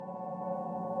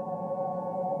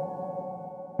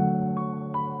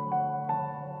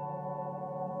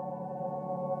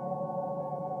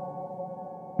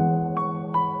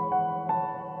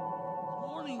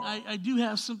I do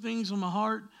have some things on my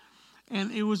heart,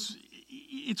 and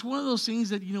it's one of those things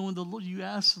that, when you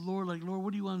ask the Lord, like, Lord,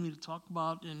 what do you want me to talk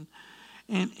about?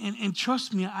 And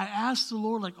trust me, I asked the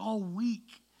Lord like all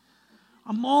week.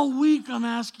 I'm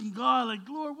asking God, like,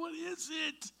 Lord, what is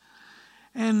it?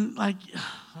 And like,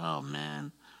 oh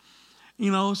man,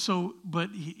 but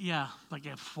like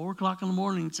at 4 o'clock in the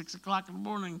morning, 6 o'clock in the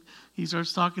morning, he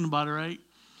starts talking about it, right?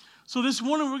 So this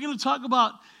morning we're going to talk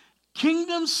about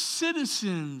kingdom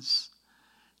citizens.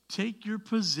 Take your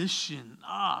position.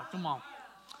 Come on.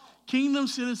 Kingdom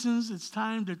citizens, it's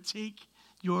time to take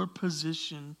your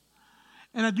position.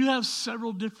 And I do have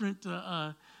several different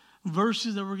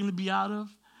verses that we're going to be out of.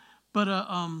 But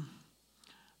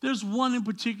there's one in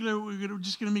particular we're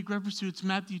just going to make reference to. It's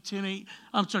Matthew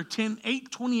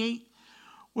 10:28,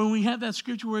 when we have that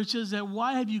scripture where it says that,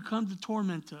 why have you come to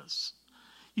torment us?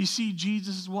 You see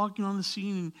Jesus is walking on the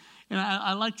scene, and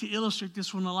I like to illustrate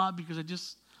this one a lot because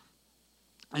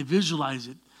I visualize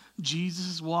it. Jesus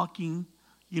is walking,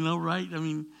 right? I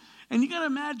mean, and you got to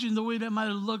imagine the way that might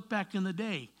have looked back in the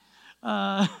day.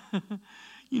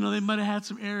 They might have had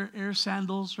some air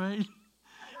sandals, right?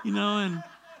 And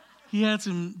he had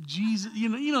some Jesus, you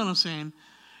know what I'm saying?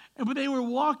 But they were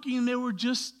walking, they were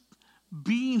just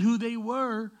being who they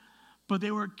were, but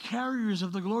they were carriers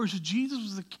of the glory. So Jesus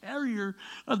was the carrier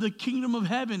of the kingdom of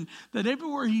heaven, that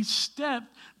everywhere he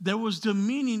stepped, there was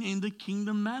dominion in the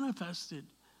kingdom manifested.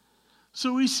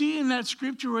 So we see in that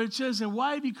scripture where it says that,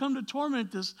 why have you come to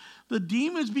torment us? The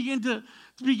demons begin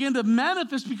to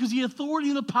manifest because of the authority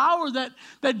and the power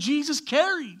that Jesus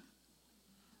carried.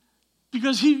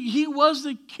 Because he was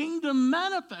the kingdom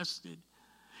manifested.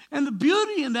 And the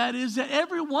beauty in that is that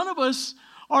every one of us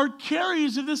are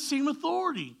carriers of this same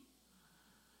authority.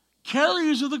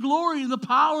 Carriers of the glory and the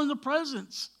power and the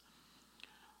presence.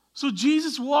 So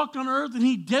Jesus walked on earth and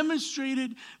he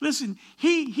demonstrated, listen,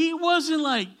 he wasn't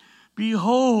like,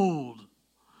 behold,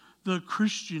 the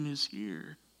Christian is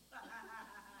here.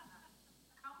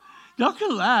 Y'all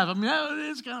can laugh. I mean,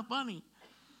 it's kind of funny.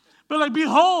 But like,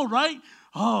 behold, right?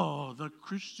 Oh, the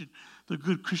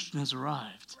good Christian has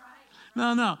arrived.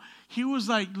 No. He was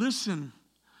like, listen,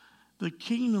 the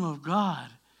kingdom of God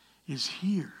is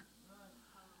here.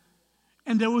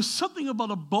 And there was something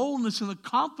about a boldness and a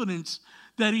confidence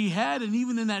that he had, and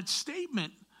even in that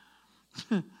statement.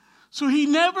 So he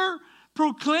never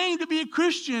proclaimed to be a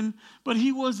Christian, but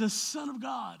he was the Son of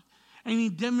God, and he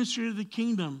demonstrated the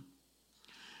kingdom.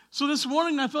 So this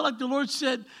morning, I felt like the Lord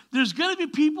said, there's going to be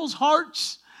people's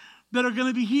hearts that are going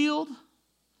to be healed.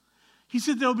 He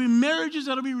said there'll be marriages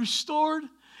that'll be restored,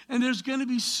 and there's going to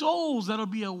be souls that'll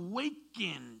be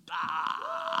awakened.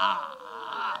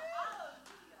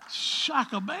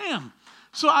 Shaka bam.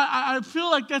 So I feel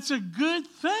like that's a good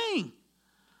thing.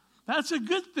 That's a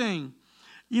good thing.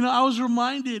 I was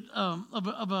reminded of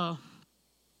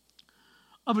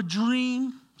a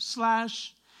dream /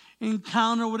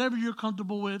 encounter, whatever you're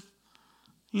comfortable with,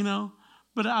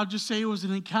 But I'll just say it was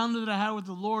an encounter that I had with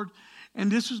the Lord,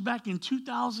 and this was back in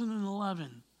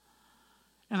 2011.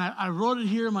 And I wrote it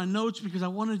here in my notes because I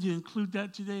wanted to include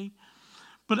that today.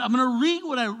 But I'm going to read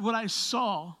what I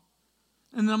saw,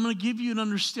 and then I'm going to give you an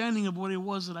understanding of what it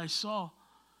was that I saw.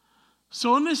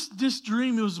 So in this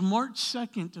dream, it was March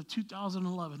 2nd of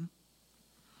 2011.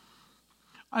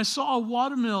 I saw a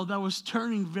watermill that was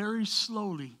turning very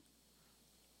slowly.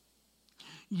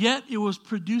 Yet it was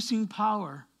producing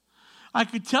power. I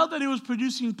could tell that it was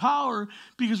producing power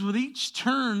because with each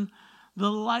turn, the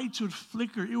lights would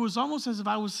flicker. It was almost as if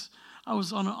I was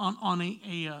on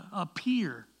a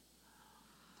pier.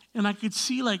 And I could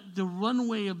see like the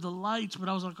runway of the lights, but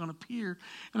I was like on a pier.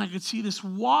 And I could see this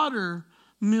water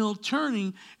mill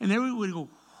turning, and everyone would go,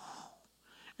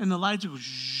 and the lights would go,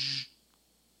 shh,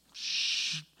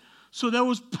 shh. So there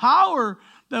was power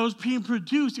that was being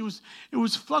produced. It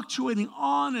was fluctuating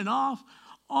on and off,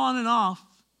 on and off.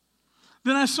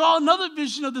 Then I saw another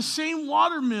vision of the same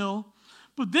water mill,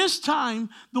 but this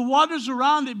time the waters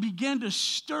around it began to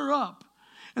stir up,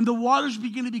 and the waters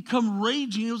began to become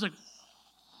raging. It was like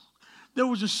there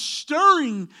was a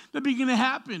stirring that began to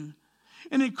happen,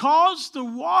 and it caused the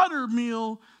water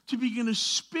mill to begin to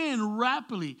spin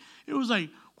rapidly. It was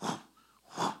like,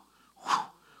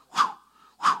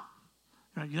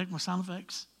 right, you like my sound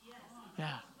effects? Yes.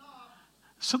 Yeah.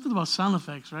 Something about sound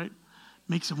effects, right?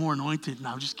 Makes it more anointed. No,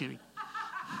 I'm just kidding.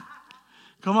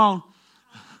 Come on.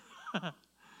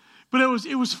 But it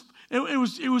was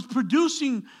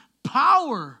producing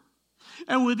power.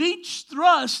 And with each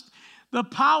thrust, the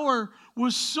power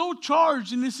was so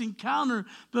charged in this encounter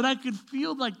that I could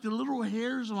feel like the little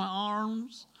hairs on my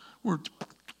arms were,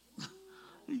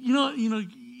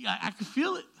 I could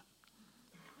feel it.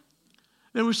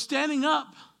 They were standing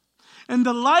up. And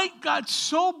the light got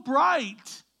so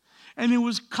bright. And it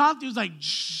was like,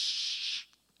 shh.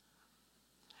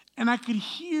 And I could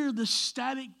hear the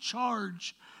static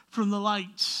charge from the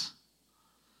lights.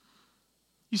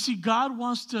 You see, God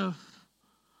wants to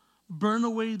burn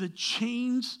away the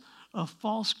chains of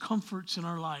false comforts in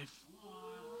our life.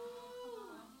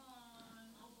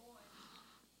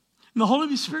 And the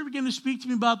Holy Spirit began to speak to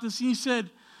me about this. And he said,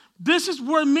 this is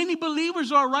where many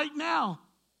believers are right now.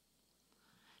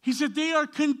 He said they are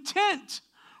content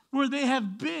where they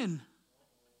have been.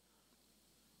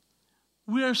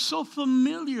 We are so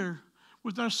familiar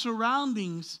with our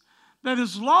surroundings that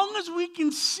as long as we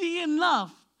can see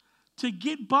enough to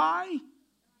get by,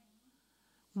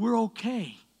 we're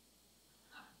okay.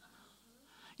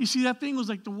 You see, that thing was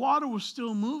like the water was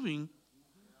still moving.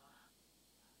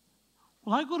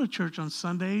 Well, I go to church on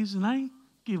Sundays and I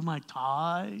give my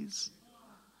tithes.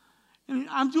 And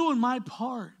I'm doing my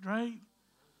part, right?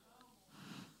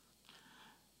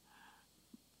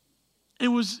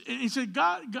 It said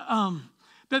God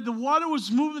that the water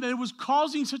was moving, that it was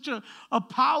causing such a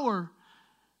power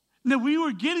that we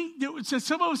were getting, it said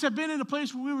some of us have been in a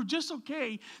place where we were just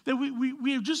okay, that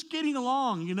we are just getting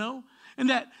along, you know? And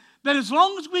that as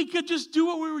long as we could just do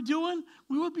what we were doing,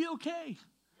 we would be okay.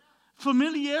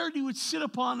 Familiarity would sit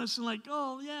upon us and like,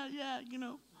 oh, yeah, you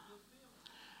know.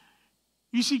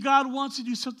 You see, God wants to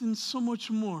do something so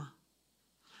much more.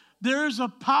 There is a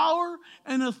power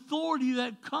and authority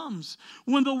that comes.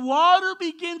 When the water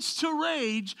begins to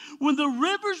rage, when the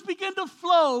rivers begin to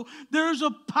flow, there's a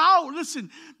power.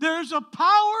 Listen, there's a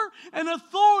power and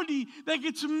authority that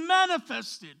gets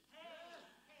manifested.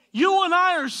 You and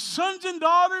I are sons and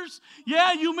daughters.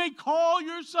 Yeah, you may call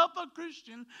yourself a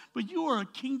Christian, but you are a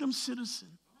kingdom citizen.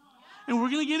 And we're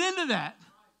going to get into that.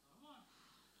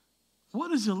 What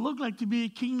does it look like to be a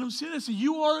kingdom citizen?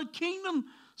 You are a kingdom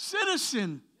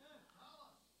citizen.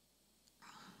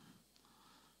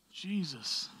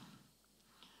 Jesus.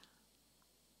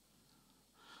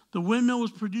 The windmill was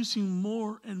producing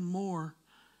more and more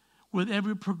with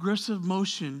every progressive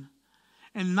motion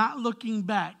and not looking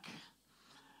back.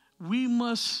 We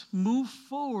must move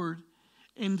forward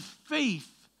in faith.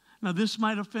 Now, this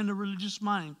might offend a religious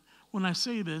mind when I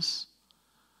say this.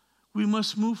 We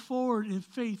must move forward in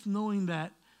faith knowing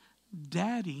that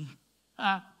Daddy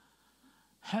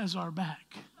has our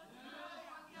back.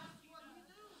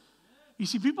 You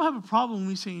see, people have a problem with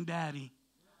me saying Daddy.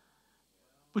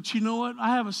 But you know what?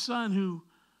 I have a son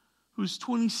who's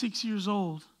 26 years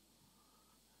old,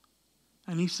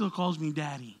 and he still calls me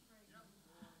Daddy.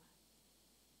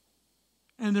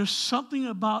 And there's something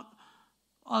about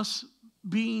us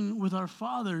being with our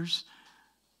fathers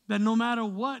that no matter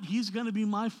what, he's going to be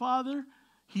my father.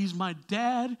 He's my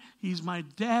dad. He's my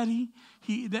daddy.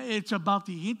 It's about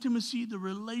the intimacy, the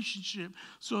relationship.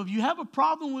 So if you have a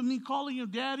problem with me calling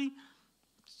him Daddy,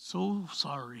 so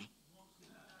sorry.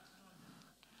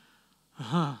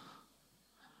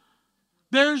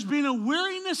 There's been a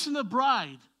weariness in the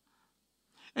bride.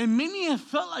 And many have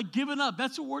felt like giving up.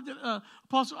 That's a word that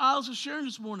Apostle Alice was sharing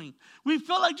this morning. We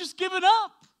felt like just giving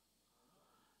up.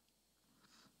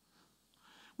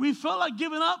 We felt like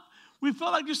giving up. We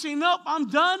felt like just saying, nope, I'm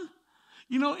done.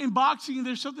 You know, in boxing,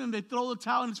 there's something, they throw the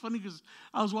towel. And it's funny because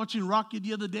I was watching Rocky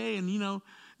the other day. And, you know,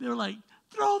 they were like,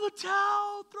 throw the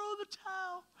towel, throw the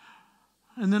towel.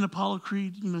 And then Apollo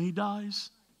Creed, you know, he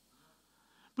dies.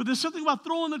 But there's something about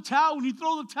throwing the towel. When you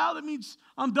throw the towel, that means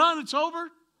I'm done, it's over.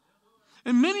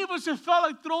 And many of us have felt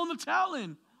like throwing the towel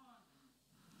in.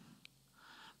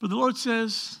 But the Lord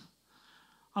says,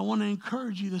 I want to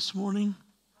encourage you this morning.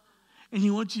 And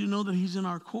He wants you to know that He's in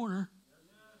our corner.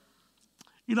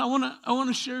 You know, I want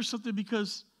to share something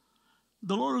because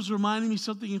the Lord was reminding me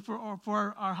something for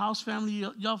our house family.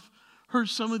 Y'all heard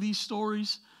some of these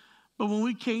stories. But when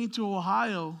we came to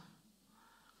Ohio,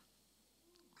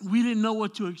 we didn't know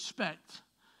what to expect.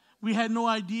 We had no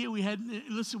idea.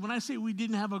 Listen, when I say we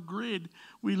didn't have a grid,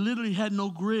 we literally had no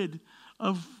grid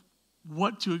of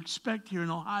what to expect here in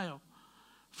Ohio.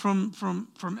 From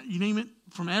you name it,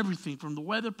 from everything, from the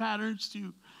weather patterns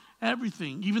to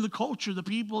everything, even the culture, the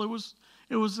people,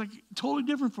 it was like totally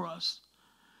different for us.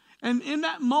 And in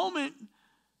that moment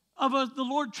of the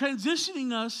Lord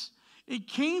transitioning us, it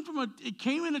came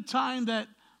in a time that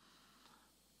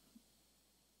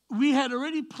we had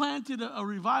already planted a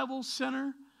revival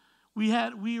center. We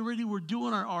already were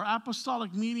doing our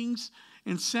apostolic meetings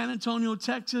in San Antonio,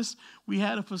 Texas. We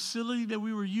had a facility that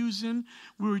we were using.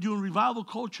 We were doing revival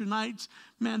culture nights.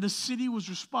 Man, the city was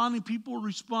responding. People were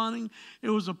responding. It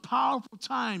was a powerful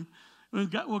time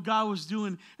what God was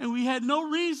doing. And we had no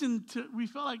reason we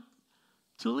felt like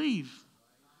to leave.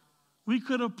 We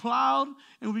could have plowed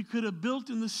and we could have built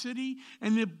in the city,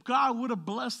 and if God would have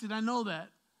blessed it, I know that.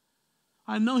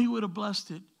 I know he would have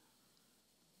blessed it.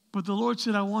 But the Lord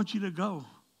said, I want you to go.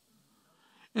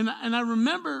 And I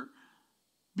remember,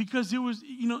 because it was,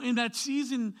 in that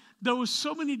season, there was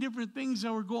so many different things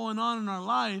that were going on in our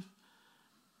life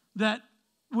that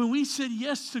when we said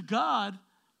yes to God,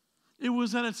 it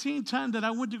was at the same time that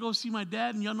I went to go see my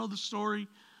dad, and y'all know the story,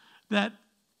 that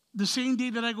the same day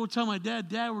that I go tell my dad,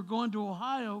 Dad, we're going to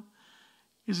Ohio,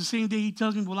 is the same day he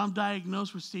tells me, well, I'm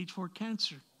diagnosed with stage 4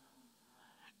 cancer.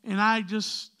 And I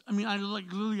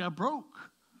broke.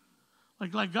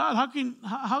 Like God,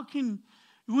 how can,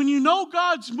 when you know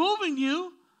God's moving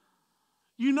you,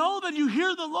 you know that you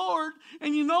hear the Lord,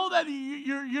 and you know that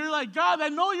you're like, God, I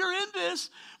know you're in this,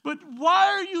 but why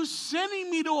are you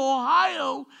sending me to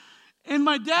Ohio? And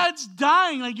my dad's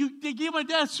dying. They gave my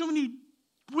dad so many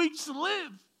weeks to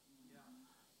live.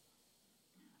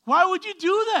 Why would you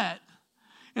do that?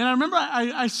 And I remember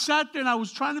I sat there and I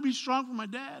was trying to be strong for my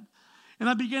dad. And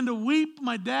I began to weep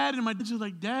my dad, and my dad was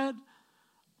like, Dad,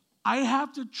 I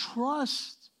have to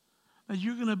trust that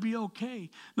you're going to be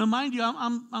okay. Now, mind you,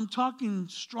 I'm talking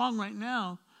strong right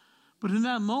now, but in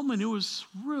that moment, it was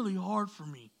really hard for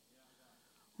me.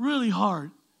 Really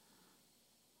hard.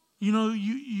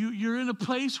 You're in a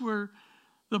place where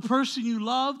the person you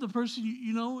love, the person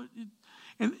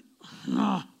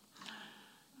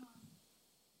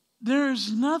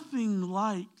there's nothing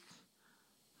like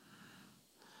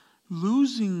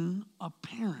losing a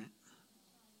parent.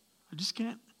 I just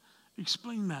can't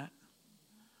explain that.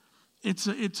 It's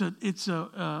a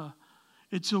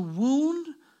wound.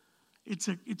 It's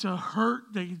a hurt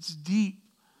that gets deep.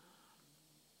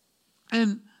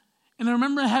 And I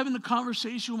remember having the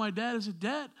conversation with my dad. I said,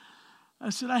 Dad,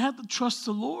 I have to trust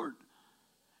the Lord.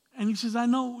 And he says, I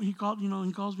know. He calls me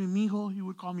mijo. He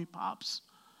would call me Pops.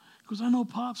 He goes, I know,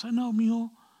 Pops. I know, mijo.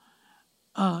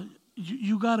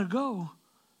 You got to go.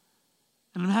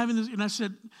 And I'm having this, and I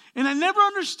said, and I never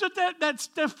understood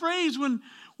that phrase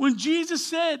when Jesus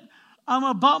said, I'm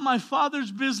about my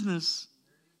Father's business.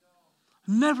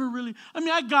 Never really,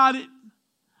 I got it.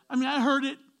 I heard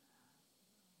it.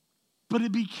 But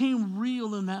it became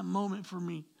real in that moment for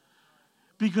me.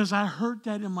 Because I heard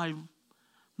that in my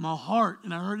heart,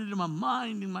 and I heard it in my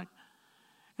mind. And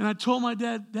I told my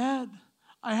dad, Dad,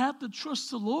 I have to trust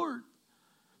the Lord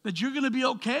that you're going to be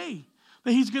okay,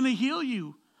 that he's going to heal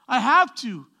you. I have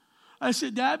to. I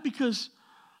said, Dad, because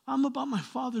I'm about my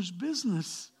Father's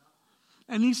business.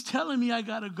 And he's telling me I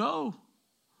got to go.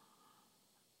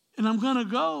 And I'm going to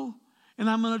go. And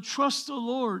I'm going to trust the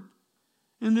Lord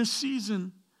in this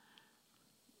season.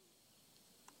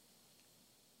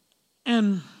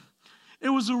 And it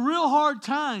was a real hard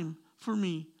time for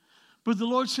me. But the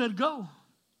Lord said, go.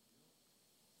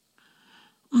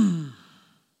 And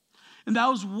that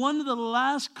was one of the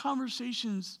last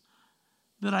conversations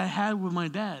that I had with my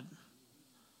dad.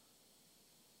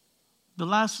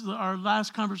 Our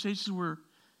last conversations where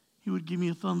he would give me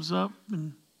a thumbs up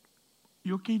and,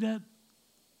 you okay, Dad?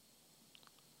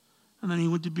 And then he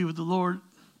went to be with the Lord.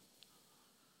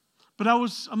 But I'm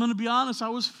going to be honest, I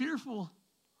was fearful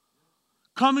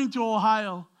coming to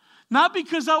Ohio. Not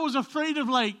because I was afraid of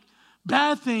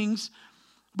bad things,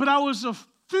 but I was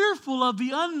fearful of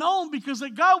the unknown because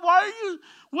God, what are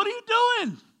you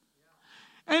doing?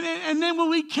 And then when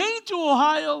we came to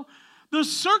Ohio, the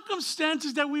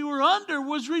circumstances that we were under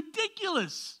was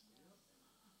ridiculous.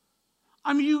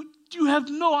 You have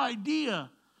no idea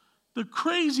the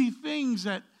crazy things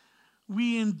that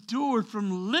we endured,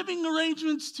 from living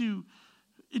arrangements to,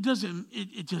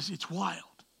 it's wild.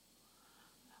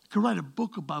 I could write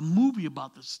a movie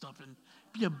about this stuff and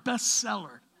be a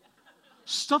bestseller.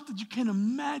 Stuff that you can't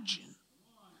imagine.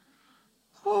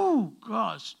 Oh,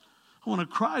 gosh. I want to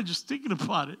cry just thinking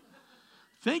about it.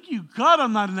 Thank you, God,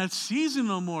 I'm not in that season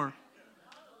no more.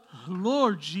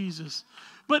 Lord Jesus.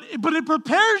 But it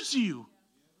prepares you.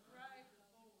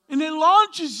 And it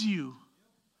launches you.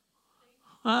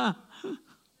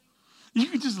 You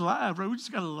can just laugh, right? We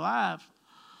just got to laugh.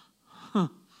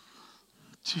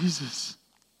 Jesus.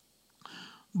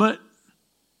 But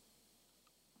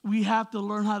we have to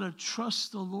learn how to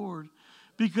trust the Lord.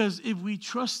 Because if we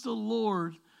trust the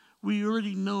Lord, we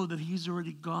already know that he's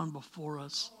already gone before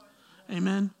us.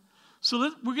 Amen.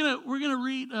 So we're gonna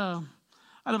read out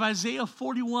of Isaiah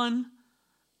 41,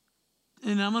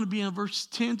 and I'm gonna be in verse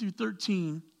 10 through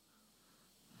 13.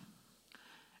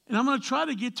 And I'm gonna try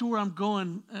to get to where I'm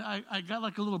going. I got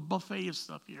a little buffet of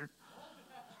stuff here,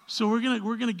 so we're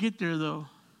gonna get there though.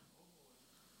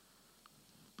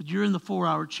 But you're in the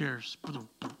 4-hour chairs.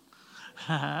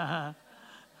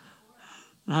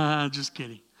 Just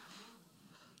kidding.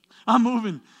 I'm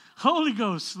moving. Holy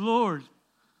Ghost, Lord.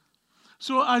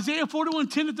 So Isaiah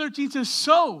 41:10-13 says,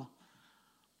 so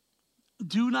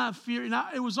do not fear. Now,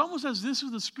 it was almost as this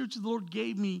was the scripture the Lord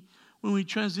gave me when we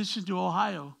transitioned to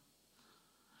Ohio.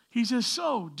 He says,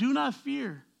 so do not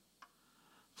fear,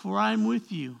 for I am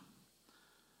with you.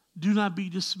 Do not be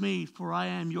dismayed, for I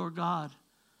am your God.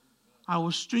 I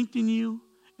will strengthen you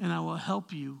and I will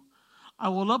help you. I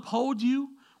will uphold you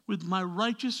with my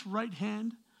righteous right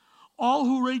hand. All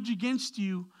who rage against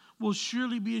you will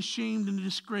surely be ashamed and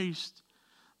disgraced.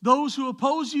 Those who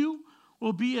oppose you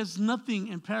will be as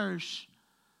nothing and perish.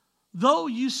 Though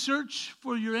you search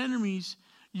for your enemies,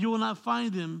 you will not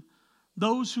find them.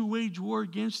 Those who wage war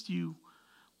against you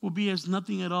will be as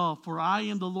nothing at all. For I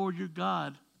am the Lord your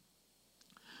God,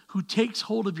 who takes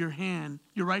hold of your hand,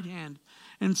 your right hand,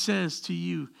 and says to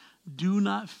you, do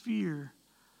not fear,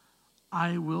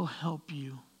 I will help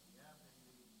you.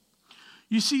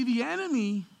 You see, the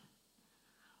enemy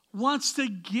wants to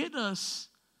get us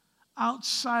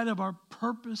outside of our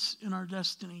purpose and our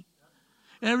destiny.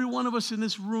 Every one of us in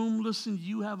this room, listen,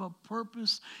 you have a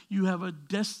purpose, you have a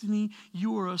destiny,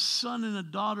 you are a son and a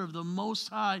daughter of the Most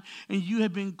High, and you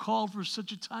have been called for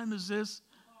such a time as this.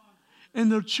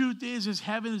 And the truth is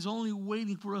heaven is only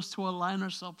waiting for us to align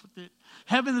ourselves with it.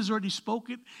 Heaven has already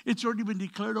spoken. It's already been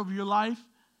declared over your life.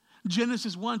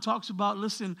 Genesis 1 talks about,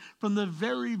 listen, from the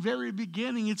very, very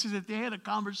beginning, it says that they had a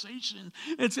conversation.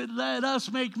 It said, let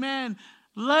us make man.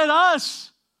 Let us.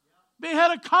 They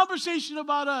had a conversation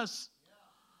about us.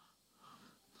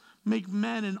 Make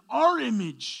man in our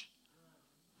image.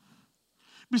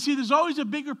 But see, there's always a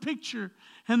bigger picture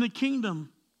in the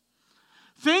kingdom.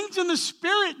 Things in the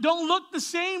spirit don't look the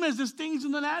same as the things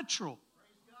in the natural.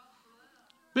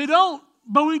 They don't.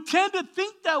 But we tend to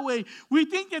think that way. We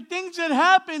think that things that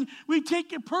happen, we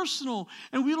take it personal.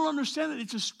 And we don't understand that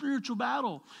it's a spiritual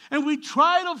battle. And we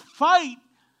try to fight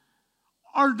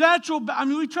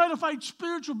we try to fight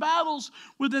spiritual battles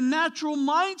with a natural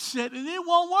mindset, and it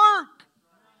won't work.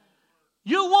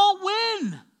 You won't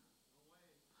win.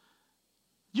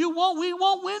 We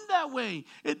won't win that way.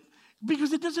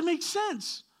 Because it doesn't make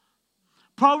sense.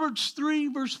 Proverbs 3,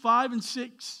 verse 5 and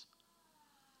 6.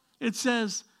 It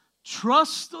says,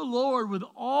 trust the Lord with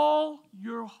all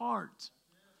your heart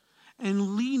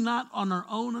and lean not on our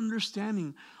own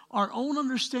understanding. Our own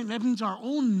understanding, that means our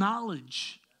own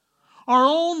knowledge, our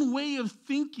own way of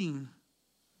thinking,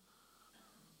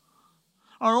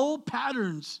 our old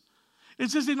patterns. It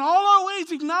says, in all our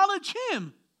ways acknowledge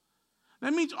Him.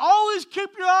 That means always keep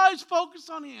your eyes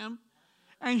focused on Him,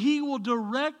 and He will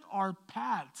direct our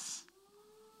paths.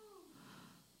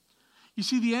 You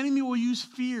see, the enemy will use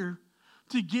fear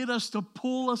to get us, to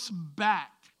pull us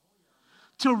back,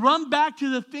 to run back to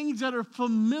the things that are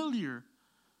familiar.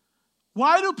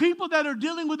 Why do people that are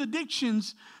dealing with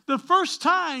addictions, the first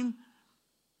time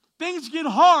things get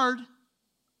hard,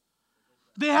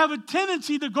 they have a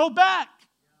tendency to go back?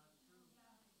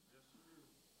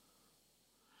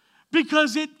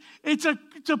 Because it's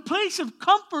a place of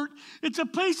comfort. It's a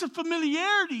place of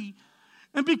familiarity.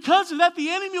 And because of that, the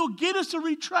enemy will get us to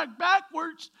retract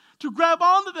backwards to grab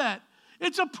onto that.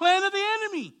 It's a plan of the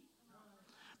enemy.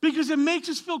 Because it makes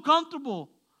us feel comfortable.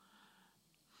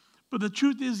 But the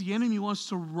truth is, the enemy wants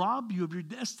to rob you of your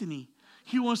destiny.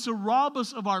 He wants to rob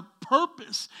us of our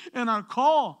purpose and our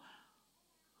call.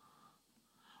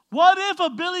 What if a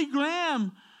Billy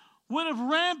Graham would have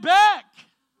ran back?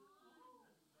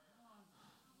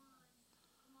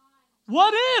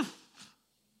 What if?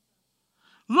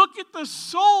 Look at the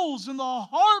souls and the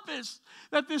harvest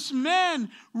that this man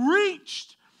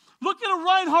reached. Look at a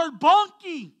Reinhard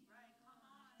Bonnke.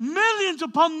 Millions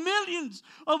upon millions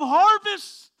of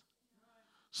harvest.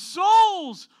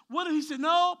 Souls. What if he said,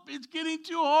 nope, it's getting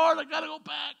too hard. I got to go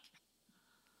back.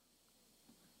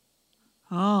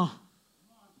 Oh.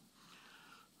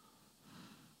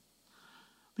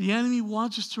 The enemy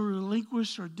wants us to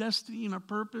relinquish our destiny and our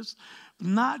purpose,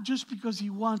 not just because he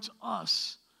wants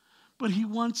us, but he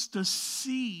wants the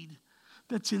seed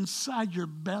that's inside your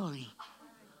belly.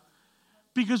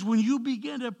 Because when you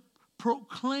begin to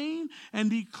proclaim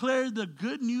and declare the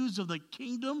good news of the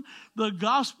kingdom, the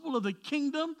gospel of the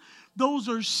kingdom, those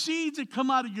are seeds that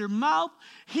come out of your mouth.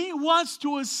 He wants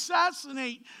to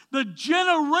assassinate the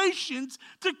generations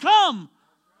to come.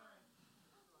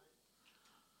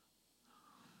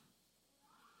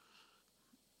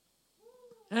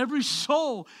 Every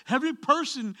soul, every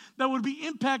person that would be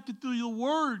impacted through your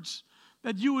words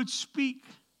that you would speak,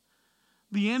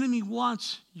 the enemy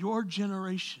wants your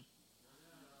generation.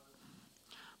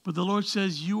 But the Lord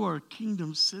says you are a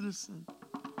kingdom citizen.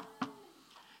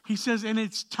 He says, and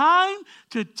it's time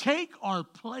to take our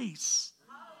place.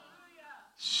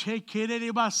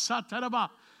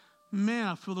 Man,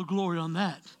 I feel the glory on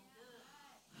that.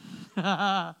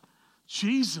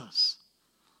 Jesus.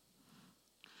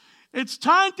 It's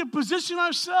time to position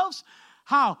ourselves.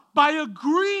 How? By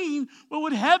agreeing with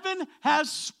what heaven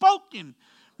has spoken.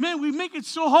 Man, we make it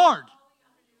so hard.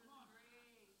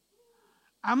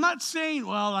 I'm not saying,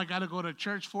 well, I got to go to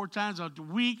church 4 times a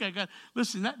week.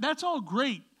 Listen, that's all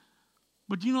great.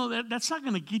 But you know, that's not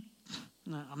going to get,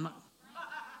 no, I'm not.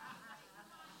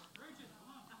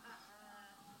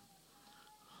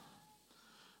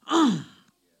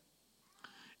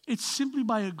 It's simply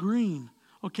by agreeing.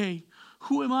 Okay,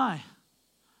 who am I?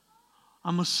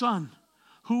 I'm a son.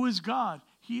 Who is God?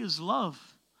 He is love.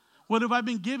 What have I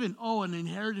been given? Oh, an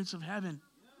inheritance of heaven.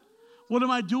 What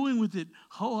am I doing with it?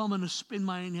 Oh, I'm going to spend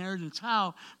my inheritance.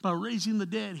 How? By raising the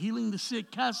dead, healing the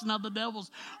sick, casting out the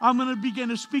devils. I'm going to begin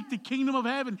to speak the kingdom of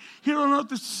heaven here on earth,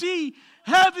 to see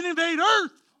heaven invade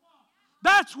earth.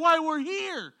 That's why we're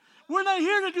here. We're not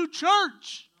here to do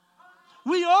church.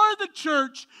 We are the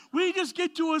church. We just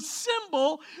get to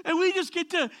assemble and we just get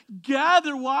to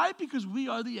gather. Why? Because we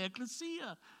are the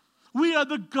ecclesia. We are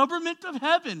the government of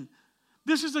heaven.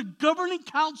 This is a governing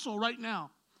council right now.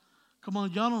 Come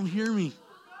on, y'all don't hear me.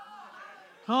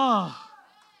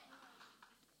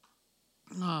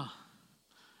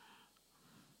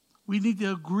 We need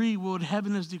to agree with what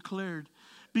heaven has declared,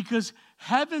 because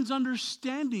heaven's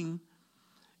understanding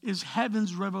is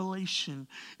heaven's revelation.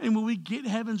 And when we get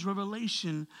heaven's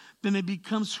revelation, then it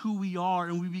becomes who we are,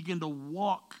 and we begin to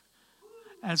walk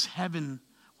as heaven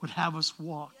would have us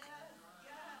walk.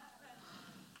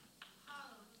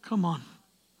 Come on.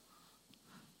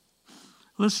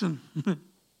 Listen,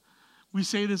 we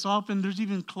say this often. There's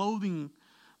even clothing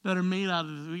that are made out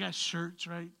of this. We got shirts,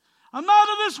 right? I'm out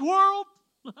of this world.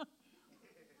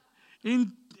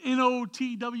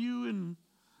 N-O-T-W, and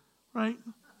right?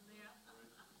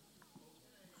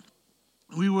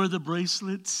 We wear the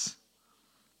bracelets.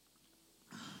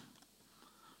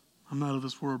 I'm out of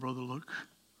this world, brother, look.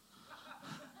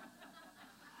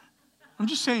 I'm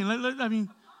just saying,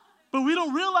 but we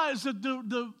don't realize that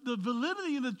the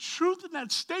validity and the truth in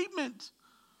that statement.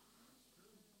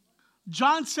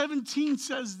 John 17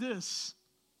 says this: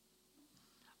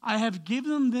 I have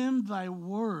given them thy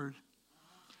word,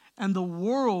 and the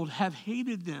world hath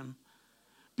hated them,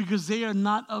 because they are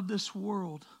not of this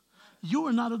world. You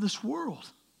are not of this world.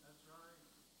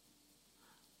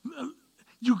 That's right.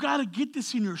 You got to get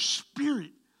this in your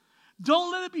spirit.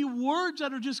 Don't let it be words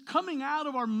that are just coming out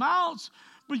of our mouths,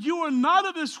 but you are not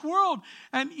of this world.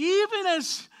 And even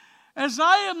as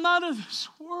I am not of this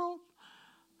world,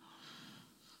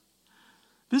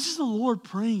 this is the Lord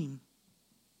praying.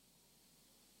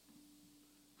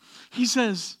 He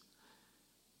says,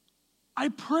 I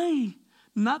pray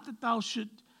not that thou should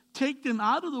take them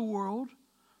out of the world,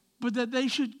 but that they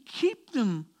should keep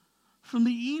them from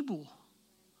the evil.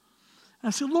 And I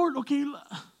said, Lord, okay.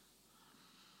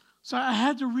 So I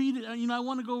had to read it. I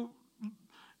want to go,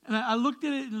 and I looked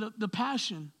at it in the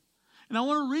Passion. And I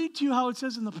want to read to you how it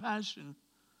says in the Passion.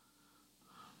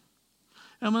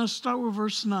 And I'm going to start with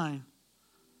verse 9.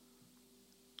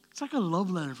 It's like a love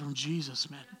letter from Jesus,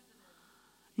 man.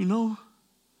 You know?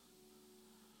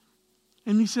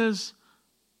 And he says,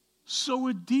 so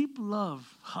with deep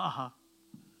love,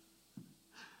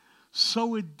 so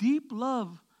with deep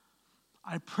love,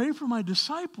 I pray for my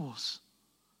disciples.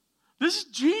 This is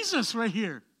Jesus right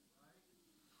here.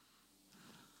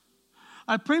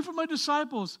 I pray for my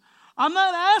disciples. I'm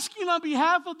not asking on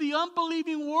behalf of the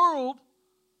unbelieving world,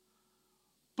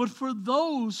 but for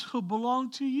those who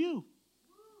belong to you.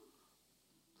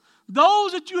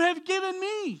 Those that you have given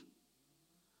me.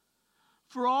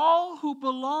 For all who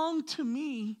belong to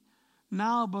me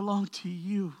now belong to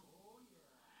you.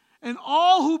 And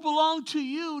all who belong to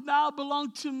you now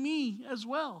belong to me as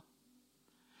well.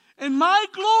 And my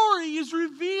glory is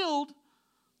revealed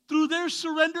through their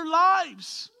surrendered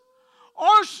lives.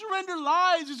 Our surrendered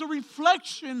lives is a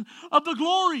reflection of the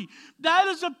glory. That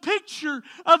is a picture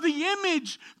of the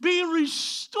image being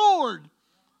restored.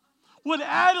 What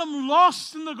Adam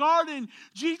lost in the garden,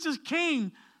 Jesus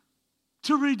came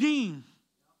to redeem.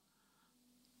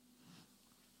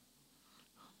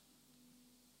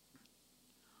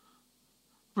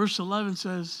 Verse 11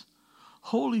 says,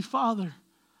 Holy Father,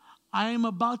 I am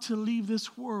about to leave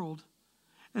this world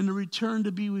and to return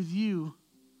to be with you,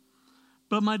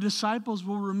 but my disciples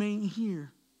will remain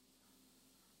here.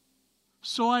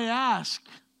 So I ask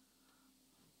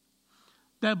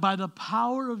that by the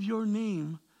power of your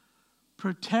name,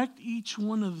 protect each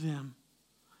one of them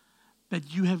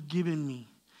that you have given me,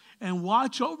 and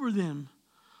watch over them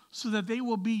so that they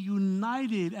will be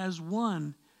united as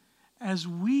one, as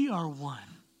we are one.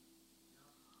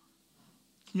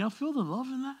 Can y'all feel the love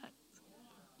in that?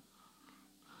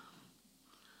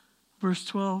 Verse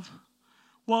 12.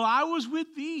 While I was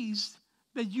with these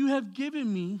that you have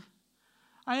given me,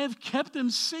 I have kept them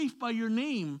safe by your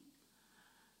name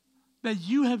that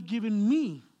you have given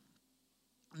me.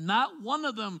 Not one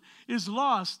of them is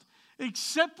lost,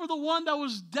 except for the one that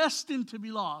was destined to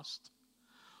be lost,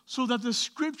 so that the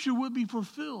scripture would be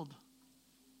fulfilled.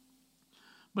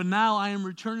 But now I am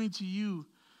returning to you.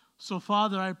 So,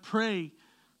 Father, I pray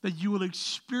that you will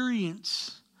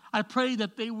experience, I pray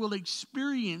that they will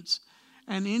experience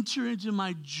and enter into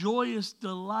my joyous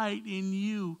delight in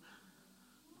you.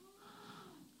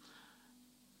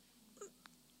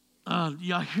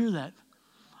 Y'all hear that?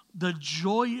 The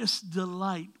joyous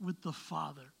delight with the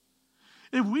Father.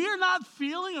 If we are not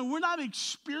feeling and we're not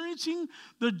experiencing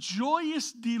the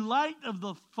joyous delight of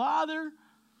the Father,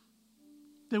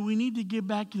 then we need to get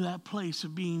back to that place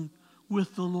of being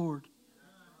with the Lord.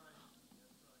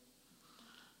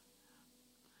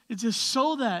 It's just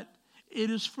so that it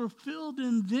is fulfilled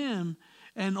in them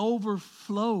and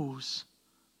overflows.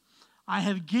 I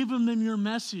have given them your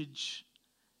message,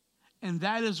 and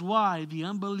that is why the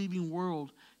unbelieving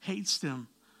world hates them.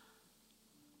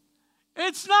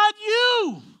 It's not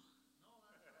you.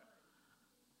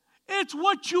 It's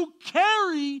what you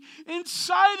carry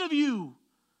inside of you.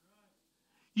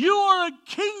 You are a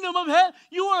kingdom of heaven.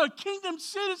 You are a kingdom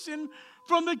citizen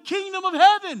from the kingdom of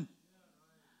heaven.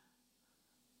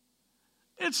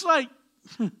 It's like,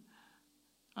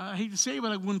 I hate to say it, but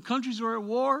like when countries are at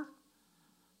war,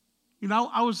 you know,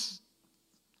 I was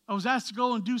asked to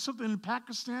go and do something in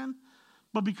Pakistan,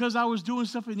 but because I was doing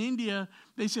stuff in India,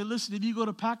 they said, listen, if you go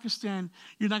to Pakistan,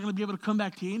 you're not going to be able to come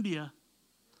back to India.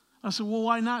 I said, well,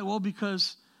 why not? Well,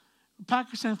 because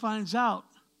Pakistan finds out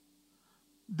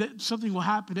that something will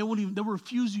happen. They'll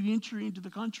refuse you entry into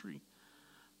the country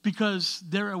because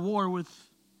they're at war with.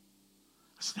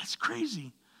 I said, that's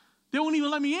crazy. They won't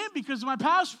even let me in because of my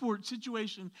passport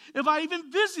situation. If I even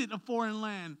visit a foreign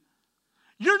land,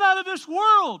 you're not of this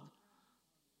world.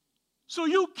 So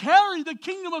you carry the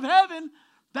kingdom of heaven.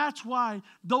 That's why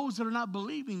those that are not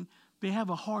believing, they have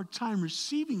a hard time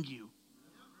receiving you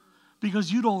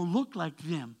because you don't look like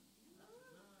them.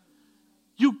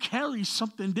 You carry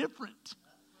something different.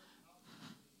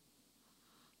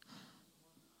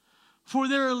 For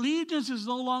their allegiance is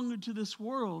no longer to this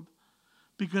world,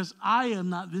 because I am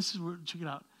not, this is where, check it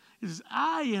out. It says,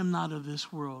 I am not of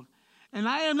this world. And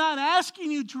I am not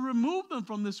asking you to remove them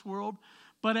from this world,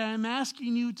 but I am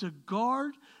asking you to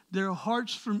guard their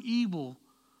hearts from evil.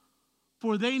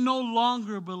 For they no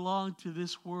longer belong to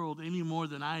this world any more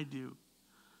than I do.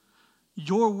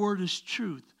 Your word is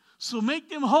truth. So make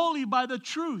them holy by the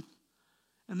truth.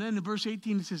 And then in verse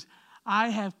 18 it says, I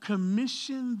have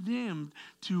commissioned them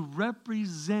to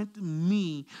represent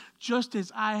me, just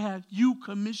as you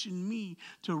commissioned me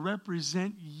to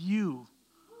represent you.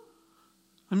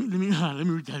 Let me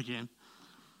read that again.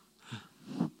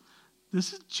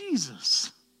 This is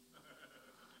Jesus.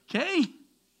 Okay?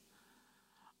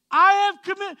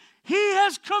 He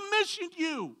has commissioned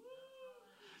you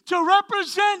to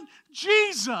represent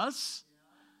Jesus,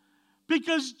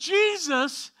 because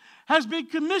Jesus has been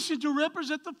commissioned to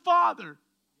represent the Father.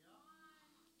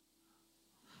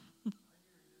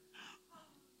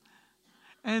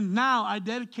 And now I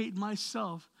dedicate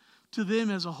myself to them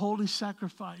as a holy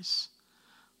sacrifice,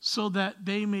 so that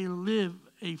they may live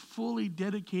a fully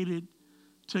dedicated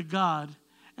to God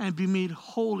and be made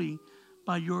holy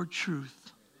by your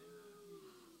truth.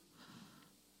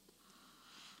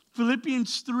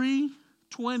 Philippians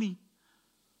 3:20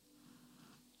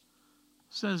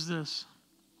 says this.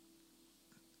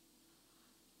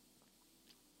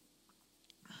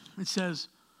 It says,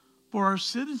 for our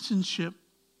citizenship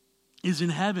is in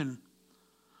heaven,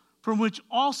 from which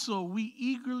also we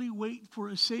eagerly wait for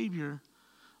a Savior,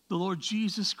 the Lord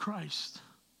Jesus Christ.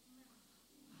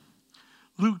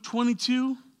 Luke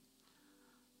 22:29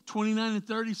 and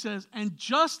 30 says, and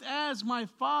just as my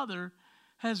Father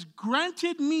has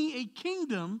granted me a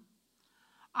kingdom,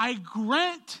 I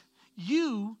grant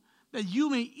you that you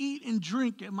may eat and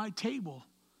drink at my table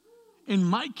in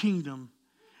my kingdom.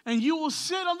 And you will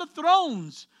sit on the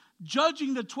thrones,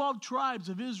 judging the 12 tribes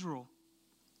of Israel.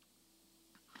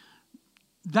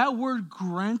 That word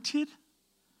granted,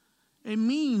 it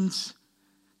means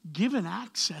given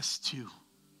access to.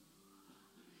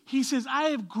 He says,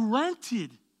 I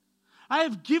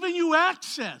have given you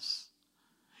access.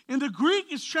 In the Greek,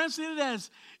 it's translated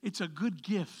as, it's a good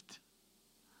gift.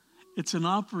 It's an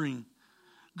offering.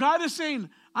 God is saying,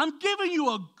 I'm giving you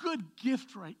a good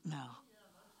gift right now.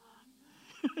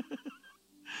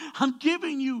 I'm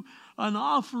giving you an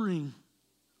offering.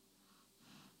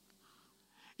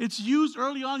 It's used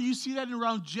early on. You see that in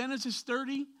around Genesis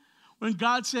 30 when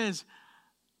God says,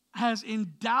 has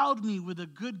endowed me with a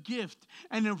good gift.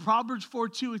 And in Proverbs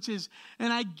 4:2 it says,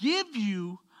 and I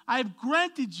have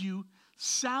granted you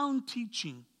sound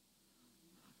teaching.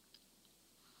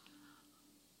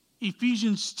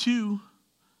 Ephesians 2,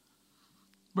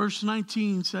 verse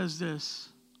 19 says this.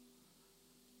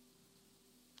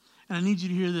 And I need you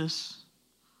to hear this.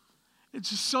 It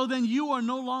says, so then you are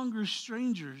no longer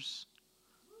strangers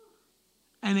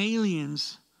and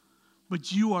aliens,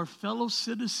 but you are fellow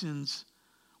citizens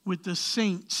with the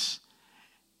saints,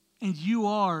 and you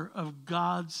are of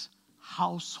God's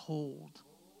household.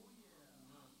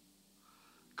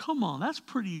 Come on, that's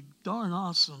pretty darn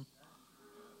awesome.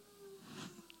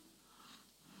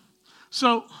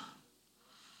 So,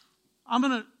 I'm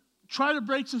going to try to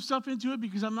break some stuff into it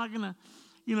because I'm not going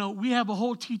to, we have a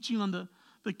whole teaching on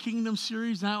the Kingdom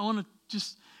series. And I want to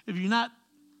just, if you're not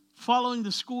following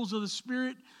the schools of the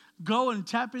Spirit, go and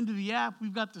tap into the app.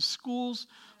 We've got the School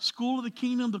of the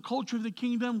Kingdom, the Culture of the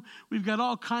Kingdom. We've got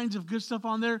all kinds of good stuff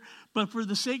on there. But for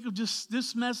the sake of just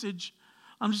this message,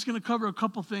 I'm just going to cover a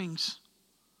couple things.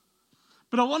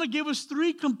 But I want to give us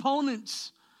 3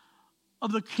 components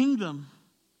of the kingdom.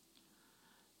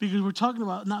 Because we're talking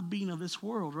about not being of this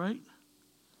world, right?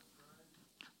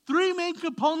 3 main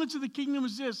components of the kingdom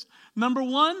is this. Number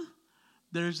 1,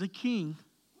 there's a king.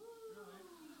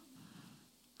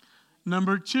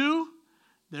 Number 2,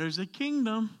 there's a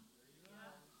kingdom.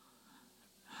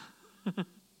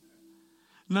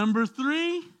 Number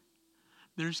 3,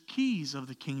 there's keys of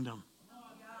the kingdom.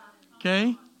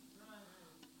 Okay?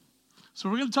 So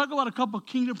we're going to talk about a couple of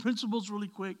kingdom principles really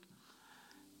quick.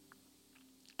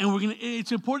 And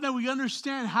it's important that we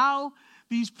understand how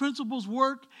these principles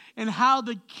work and how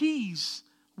the keys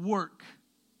work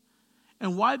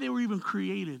and why they were even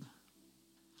created.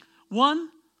 1,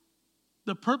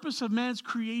 the purpose of man's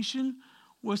creation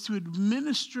was to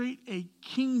administrate a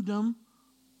kingdom.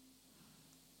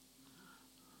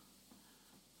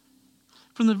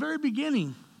 From the very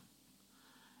beginning,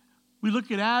 we look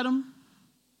at Adam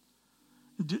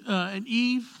and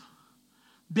Eve.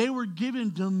 They were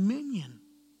given dominion.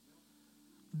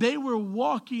 They were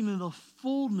walking in the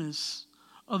fullness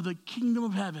of the kingdom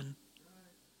of heaven.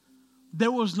 There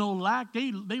was no lack.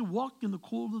 They walked in the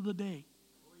cool of the day.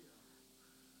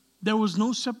 There was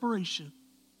no separation,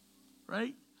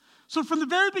 right? So from the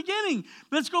very beginning,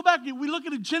 let's go back. We look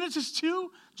at Genesis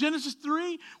 2, Genesis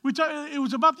 3. It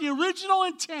was about the original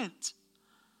intent.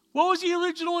 What was the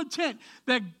original intent?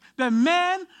 That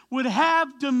man would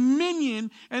have dominion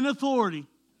and authority.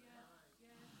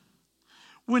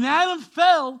 When Adam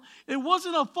fell, it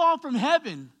wasn't a fall from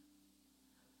heaven.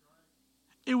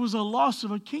 It was a loss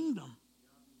of a kingdom.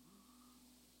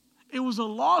 It was a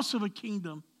loss of a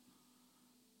kingdom.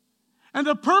 And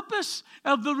the purpose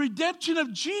of the redemption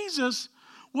of Jesus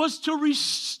was to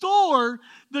restore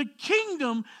the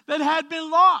kingdom that had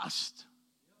been lost.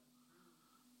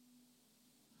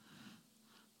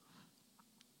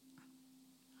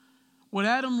 What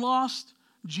Adam lost,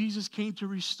 Jesus came to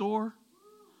restore.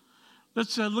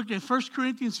 Let's look at 1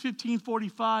 Corinthians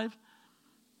 15:45.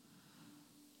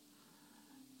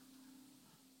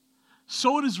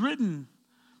 So it is written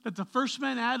that the first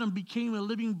man, Adam, became a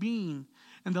living being,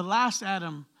 and the last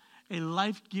Adam, a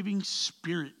life-giving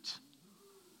spirit.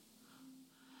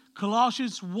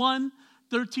 Colossians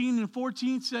 1:13 and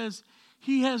 14 says,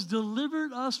 he has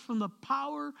delivered us from the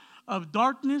power of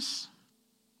darkness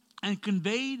and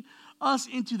conveyed us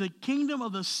into the kingdom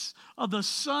of the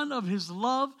Son of his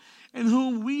love, in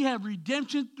whom we have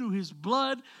redemption through his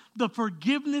blood, the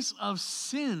forgiveness of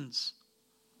sins.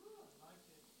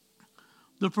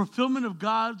 The fulfillment of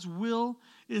God's will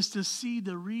is to see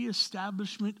the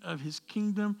reestablishment of his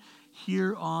kingdom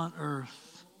here on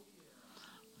earth.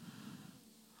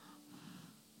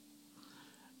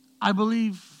 I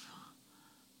believe,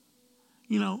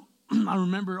 I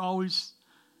remember always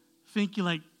thinking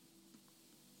like,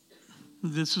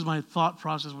 this was my thought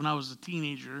process when I was a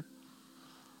teenager.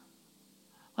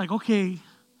 Like, okay,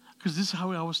 because this is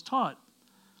how I was taught.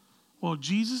 Well,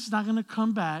 Jesus is not going to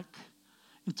come back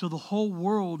until the whole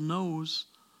world knows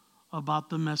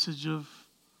about the message of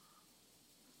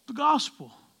the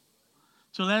gospel.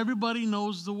 Till everybody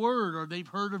knows the word or they've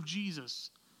heard of Jesus.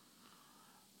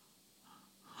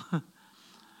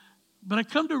 But I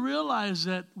come to realize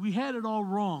that we had it all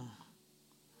wrong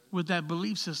with that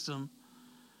belief system.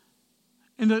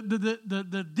 And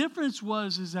the difference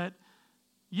is that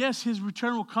yes, his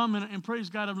return will come, and praise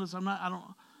God.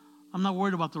 I'm not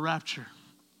worried about the rapture.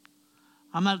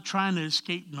 I'm not trying to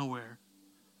escape nowhere,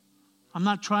 I'm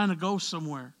not trying to go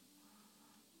somewhere.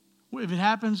 If it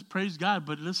happens, praise God.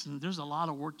 But listen, there's a lot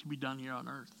of work to be done here on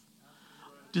earth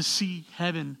to see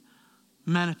heaven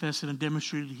manifested and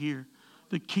demonstrated here.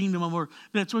 The kingdom of earth.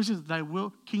 That's why it says, thy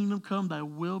will, kingdom come, thy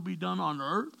will be done on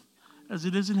earth as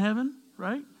it is in heaven,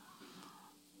 right?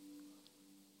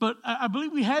 But I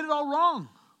believe we had it all wrong.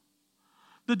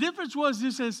 The difference was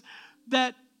this is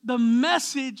that the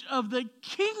message of the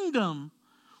kingdom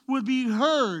would be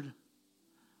heard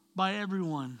by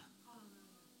everyone.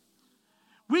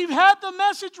 We've had the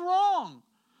message wrong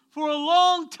for a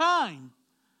long time.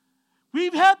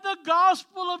 We've had the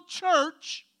gospel of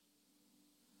church.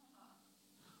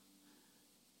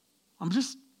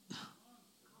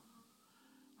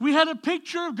 We had a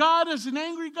picture of God as an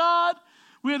angry God.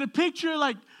 We had a picture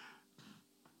like,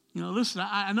 listen,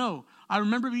 I know. I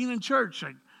remember being in church,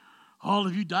 like, all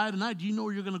of you die tonight. Do you know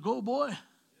where you're going to go, boy?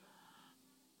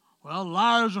 Well,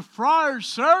 liars are friars,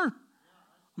 sir.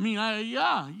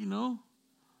 Yeah,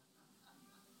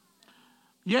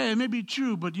 Yeah, it may be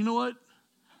true, but you know what?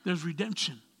 There's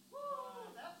redemption.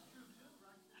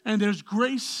 And there's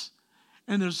grace,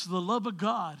 and there's the love of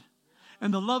God.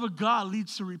 And the love of God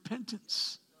leads to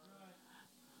repentance.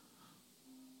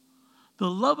 The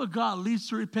love of God leads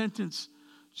to repentance.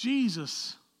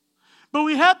 Jesus. But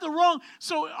we had the wrong.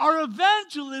 So our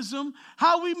evangelism,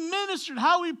 how we ministered,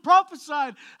 how we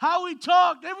prophesied, how we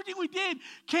talked, everything we did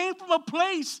came from a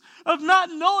place of not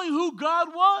knowing who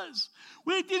God was.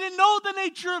 We didn't know the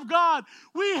nature of God.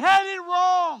 We had it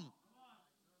wrong.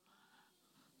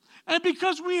 And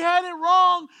because we had it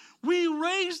wrong, we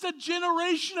raised a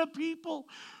generation of people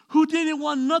who didn't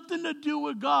want nothing to do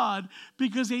with God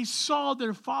because they saw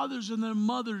their fathers and their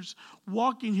mothers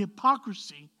walk in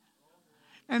hypocrisy.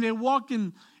 And they walked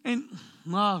in,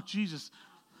 oh, Jesus.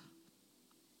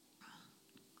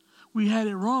 We had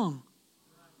it wrong.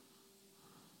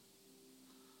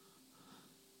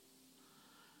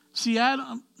 See,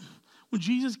 Adam, when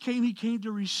Jesus came, he came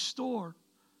to restore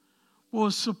what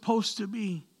was supposed to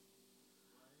be.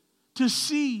 To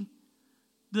see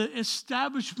the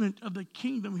establishment of the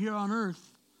kingdom here on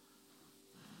earth.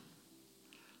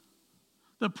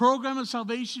 The program of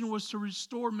salvation was to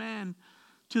restore man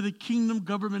to the kingdom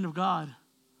government of God.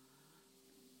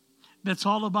 That's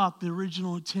all about the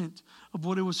original intent of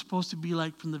what it was supposed to be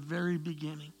like from the very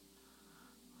beginning.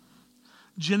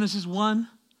 Genesis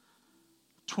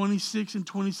 1:26 and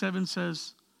 27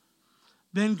 says,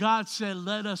 then God said,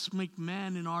 let us make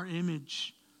man in our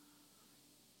image,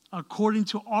 according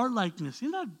to our likeness.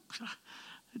 In our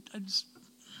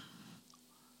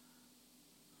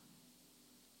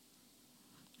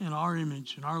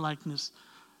image, in our likeness.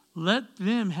 Let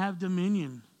them have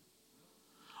dominion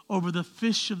over the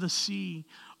fish of the sea,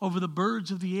 over the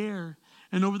birds of the air,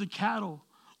 and over the cattle,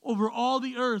 over all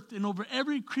the earth, and over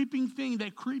every creeping thing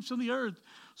that creeps on the earth.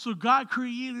 So God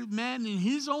created man in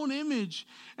his own image,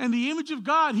 and the image of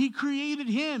God, he created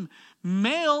him,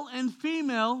 male and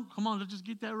female. Come on, let's just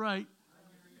get that right.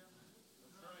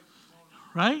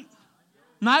 Right?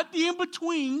 Not the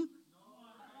in-between.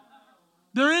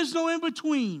 There is no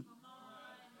in-between.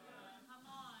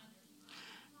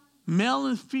 Male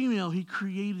and female, he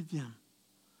created them.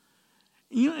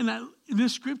 In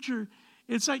this scripture,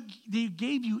 it's like they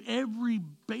gave you every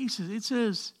basis. It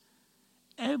says,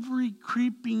 every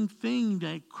creeping thing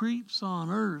that creeps on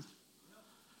earth.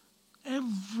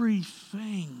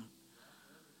 Everything.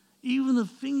 Even the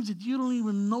things that you don't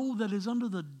even know that is under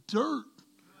the dirt.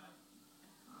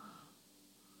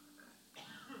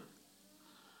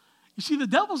 You see, the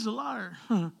devil's a liar.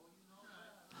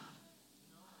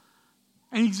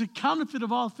 And he's a counterfeit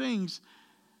of all things.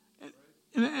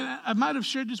 And I might have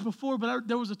shared this before, but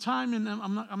there was a time, and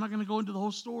I'm not going to go into the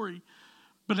whole story,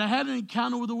 but I had an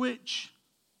encounter with a witch.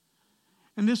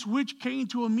 And this witch came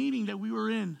to a meeting that we were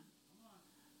in.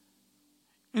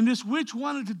 And this witch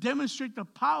wanted to demonstrate the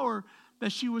power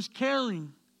that she was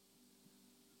carrying.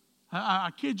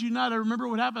 I kid you not, I remember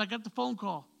what happened. I got the phone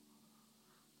call.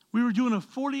 We were doing a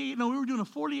 48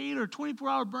 or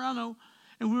 24-hour browno,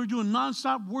 and we were doing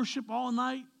nonstop worship all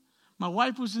night. My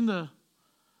wife was in the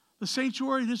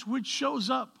sanctuary. This witch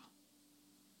shows up,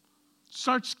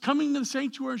 starts coming to the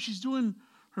sanctuary. She's doing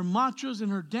her mantras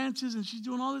and her dances, and she's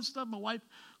doing all this stuff. My wife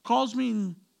calls me,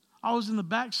 and I was in the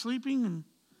back sleeping, and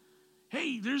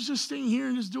hey, there's this thing here,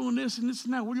 and it's doing this and this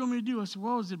and that. What do you want me to do? I said,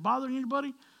 well, is it bothering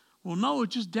anybody? Well, no,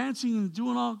 it's just dancing and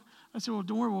doing all. I said, well,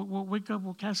 don't worry. We'll wake up.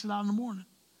 We'll cast it out in the morning.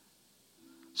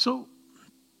 So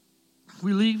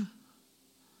we leave.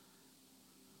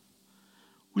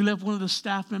 We left one of the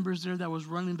staff members there that was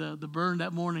running the burn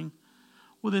that morning.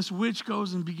 Well, this witch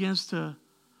goes and begins to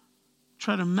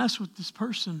try to mess with this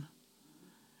person.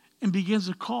 and begins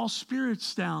to call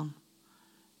spirits down.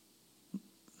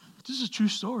 This is a true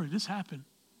story. This happened.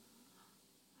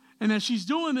 And as she's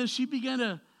doing this, she began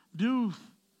to do,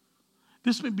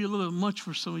 this may be a little much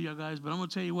for some of you guys, but I'm going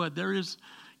to tell you what, there is,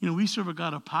 we serve a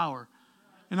God of power.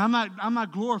 And I'm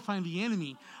not glorifying the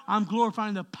enemy. I'm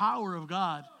glorifying the power of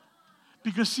God.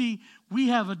 Because, see, we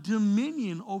have a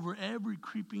dominion over every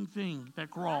creeping thing that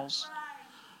crawls.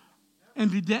 And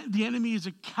the enemy is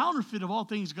a counterfeit of all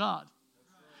things God.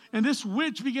 And this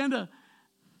witch began to,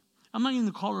 I'm not going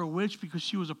to call her a witch because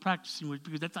she was a practicing witch,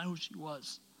 because that's not who she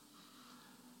was.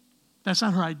 That's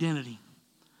not her identity.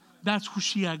 That's who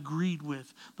she agreed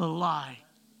with, the lie.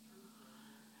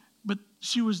 But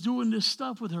she was doing this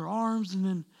stuff with her arms, and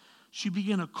then she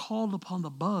began to call upon the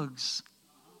bugs.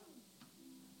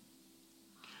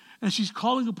 And she's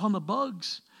calling upon the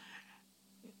bugs,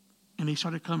 and they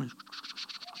started coming.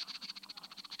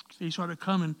 They started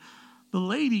coming. The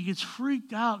lady gets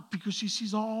freaked out because she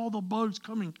sees all the bugs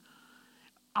coming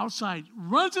outside,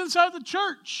 runs inside the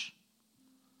church,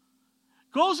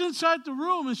 goes inside the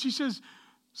room, and she says,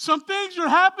 some things are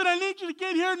happening. I need you to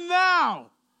get here now.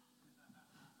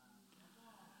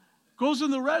 Goes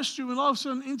in the restroom, and all of a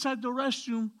sudden, inside the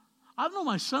restroom, I don't know,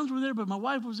 my sons were there, but my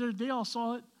wife was there. They all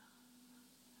saw it.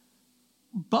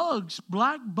 Bugs,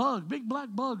 big black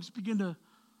bugs begin to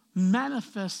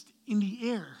manifest in the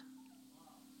air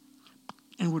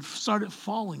and would started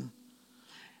falling.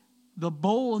 The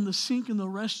bowl and the sink in the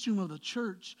restroom of the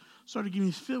church started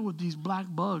getting filled with these black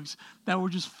bugs that were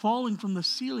just falling from the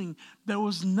ceiling. There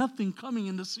was nothing coming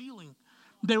in the ceiling.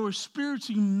 They were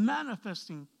spiritually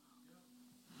manifesting.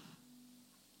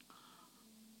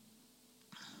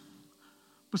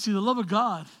 But see, the love of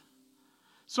God.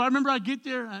 So I remember I get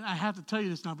there, and I have to tell you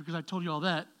this now because I told you all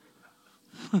that.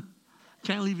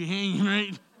 Can't leave you hanging,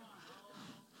 right?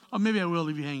 Or maybe I will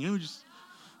leave you hanging. Let me just...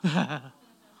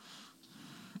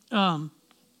 I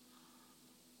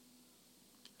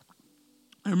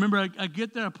remember I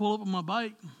get there, I pull up on my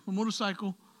bike, my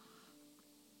motorcycle,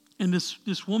 and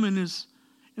this woman is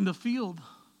in the field.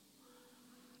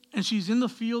 And she's in the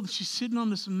field, she's sitting on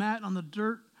this mat on the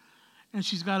dirt, and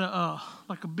she's got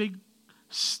a big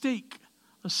stake,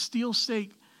 a steel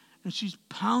stake, and she's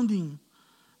pounding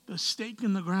the stake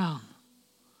in the ground.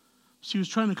 She was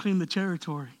trying to claim the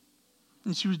territory,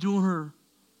 and she was doing her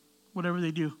whatever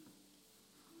they do.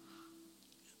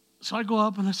 So I go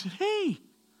up and I said, hey,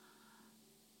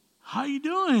 how you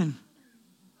doing?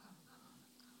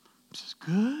 She says,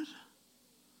 good.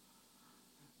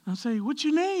 I say, what's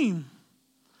your name?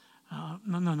 No,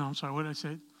 I'm sorry, what did I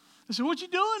say? I said, what you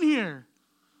doing here?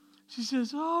 She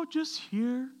says, oh, just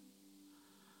here.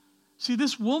 See,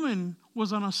 this woman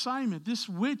was on assignment. This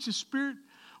witch, this spirit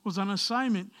was on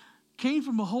assignment, came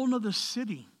from a whole other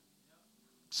city,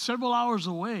 several hours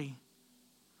away.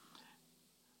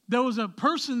 There was a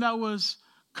person that was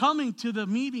coming to the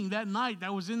meeting that night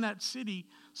that was in that city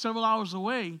several hours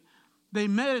away. They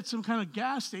met at some kind of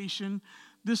gas station.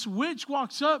 This witch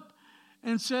walks up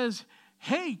and says,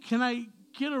 hey, can I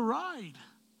get a ride?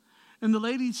 And the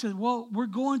lady said, well, we're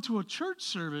going to a church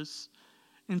service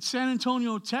in San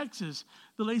Antonio, Texas.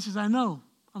 The lady says, I know.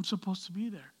 I'm supposed to be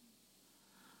there.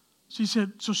 She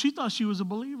said, so she thought she was a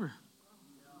believer.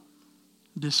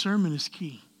 Discernment is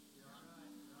key.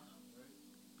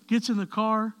 Gets in the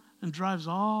car and drives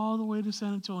all the way to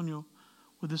San Antonio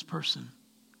with this person.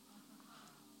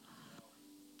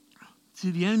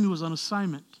 See, the enemy was on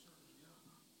assignment.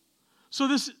 So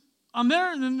I'm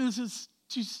there, and then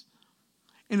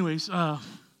anyways, I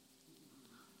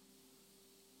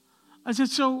said,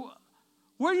 so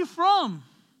where are you from?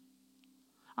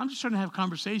 I'm just trying to have a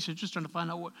conversation, just trying to find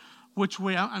out which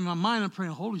way. In my mind, I'm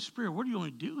praying, Holy Spirit, what do you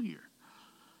want to do here?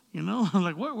 I'm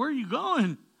like, where are you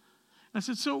going? I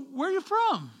said, so where are you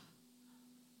from?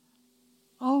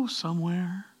 Oh,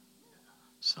 somewhere.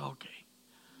 So, okay.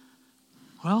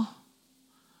 Well,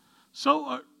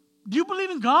 so do you believe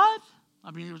in God?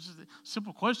 I mean, it was just a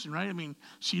simple question, right? I mean,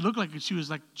 she looked like she was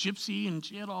like gypsy, and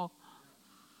she had all.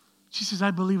 She says,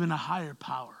 I believe in a higher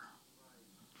power.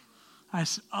 I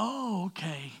said, oh,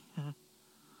 okay.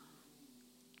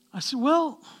 I said,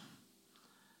 well,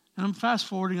 and I'm fast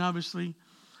forwarding, obviously.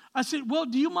 I said, well,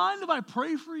 do you mind if I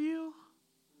pray for you?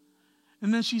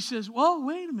 And then she says, well,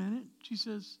 wait a minute. She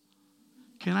says,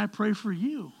 can I pray for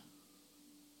you?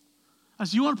 I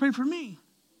said, you want to pray for me?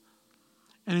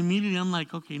 And immediately I'm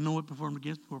like, okay, no weapon formed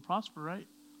against me will prosper, right?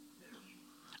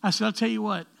 I said, I'll tell you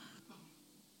what.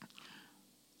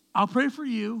 I'll pray for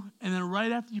you, and then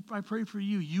right after I pray for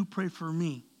you, you pray for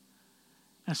me.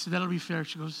 I said, that'll be fair.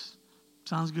 She goes,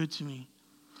 sounds good to me.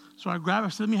 So I grabbed her, I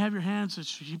said, let me have your hands. So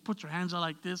she puts her hands out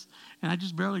like this, and I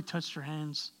just barely touched her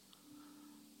hands.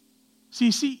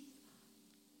 See,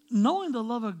 knowing the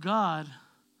love of God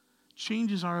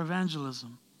changes our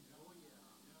evangelism.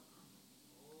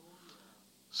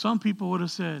 Some people would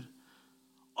have said,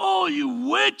 "Oh, you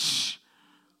witch,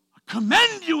 I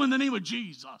commend you in the name of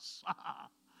Jesus."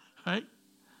 Right?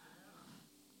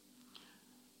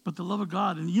 But the love of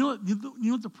God, and you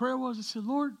know what the prayer was? I said,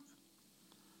 "Lord,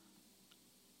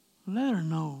 let her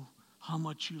know how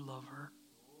much you love her."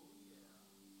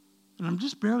 And I'm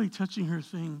just barely touching her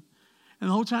thing. And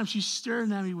the whole time she's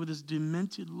staring at me with this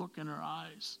demented look in her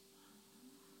eyes.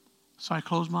 So I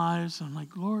close my eyes and I'm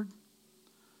like, "Lord,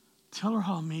 tell her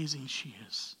how amazing she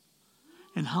is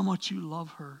and how much you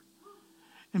love her.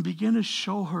 And begin to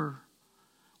show her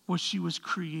what she was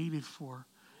created for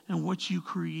and what you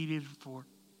created for.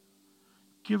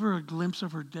 Give her a glimpse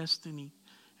of her destiny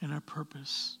and her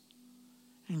purpose.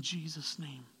 In Jesus'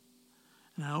 name."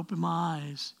 And I open my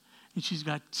eyes and she's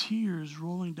got tears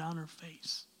rolling down her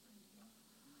face.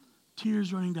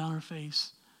 Tears running down her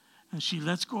face. And she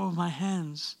lets go of my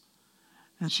hands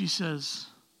and she says,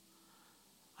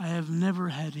 "I have never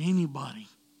had anybody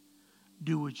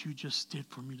do what you just did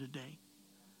for me today."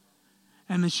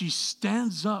 And then she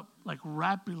stands up like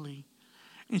rapidly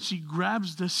and she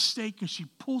grabs the stake and she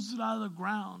pulls it out of the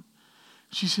ground.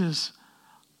 She says,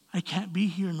 "I can't be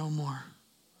here no more.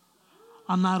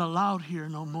 I'm not allowed here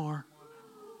no more."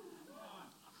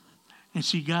 And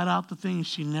she got out the thing and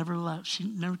she never left. She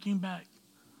never came back.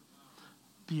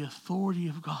 The authority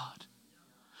of God.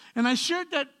 And I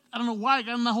shared that, I don't know why I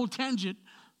got on that whole tangent.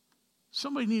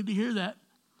 Somebody needed to hear that.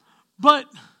 But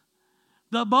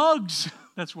the bugs,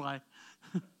 that's why.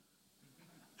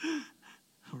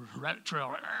 Rabbit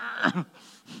trail.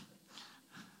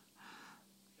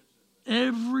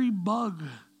 Every bug,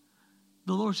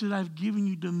 the Lord said, "I've given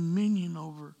you dominion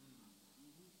over."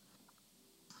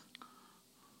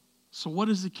 So what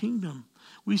is the kingdom?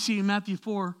 We see in Matthew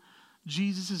 4,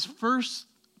 Jesus' first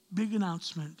big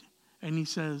announcement. And he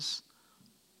says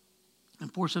in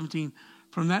 4:17,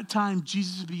 "From that time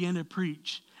Jesus began to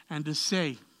preach and to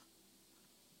say,"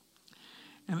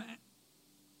 and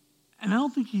I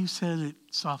don't think he said it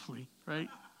softly, right?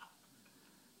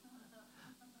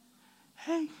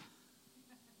 "Hey,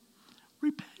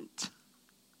 repent."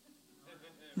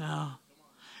 No,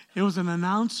 it was an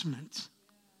announcement.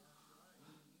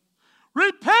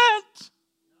 "Repent,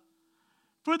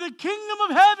 for the kingdom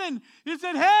of heaven is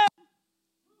at hand."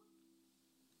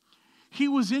 He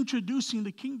was introducing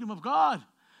the kingdom of God.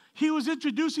 He was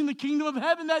introducing the kingdom of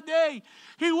heaven that day.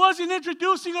 He wasn't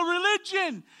introducing a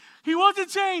religion. He wasn't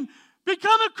saying,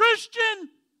 "Become a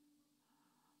Christian."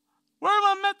 Where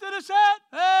are my Methodists at?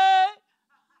 Hey.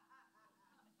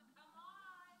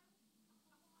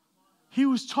 He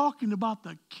was talking about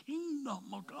the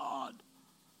kingdom of God.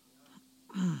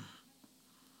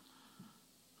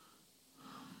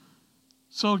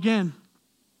 So again,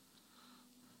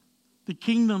 the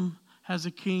kingdom has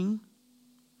a king.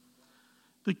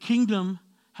 The kingdom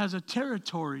has a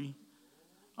territory,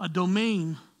 a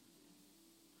domain.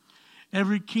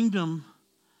 Every kingdom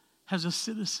has a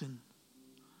citizen,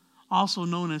 also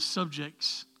known as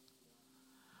subjects.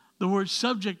 The word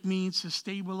subject means to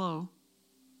stay below.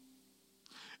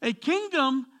 A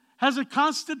kingdom has a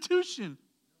constitution.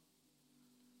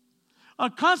 A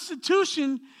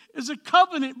constitution is a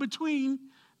covenant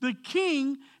between the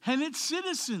king and its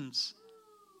citizens.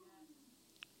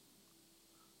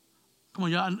 Come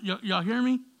on, y'all hear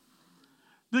me?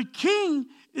 The king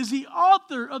is the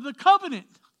author of the covenant.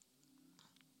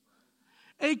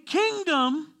 A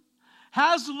kingdom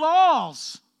has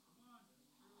laws.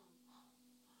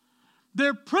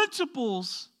 They're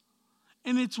principles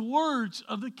and its words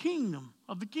of the kingdom,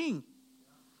 of the king.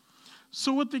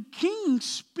 So what the king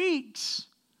speaks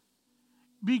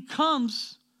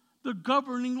becomes the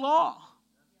governing law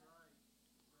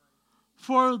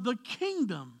for the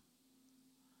kingdom.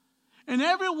 And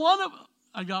every one of,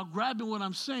 are y'all grabbing what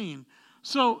I'm saying?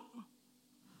 So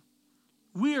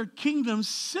we are kingdom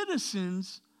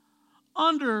citizens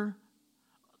under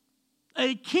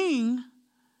a king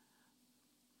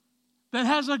that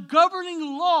has a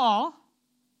governing law,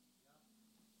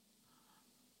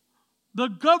 the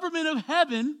government of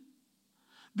heaven,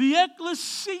 the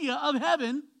ecclesia of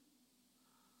heaven.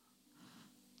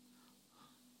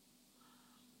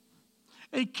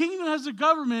 A kingdom has a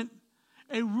government,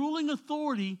 a ruling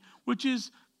authority, which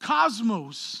is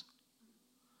cosmos.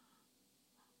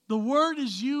 The word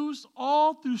is used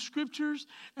all through scriptures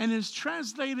and is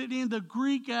translated in the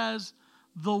Greek as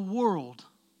the world.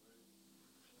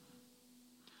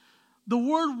 The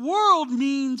word world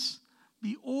means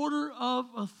the order of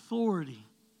authority.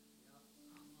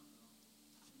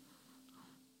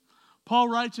 Paul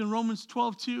writes in Romans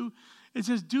 12:2, it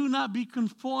says, do not be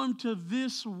conformed to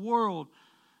this world.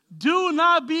 Do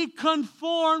not be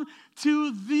conformed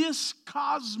to this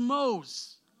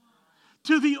cosmos,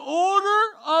 to the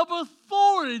order of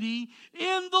authority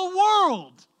in the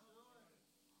world.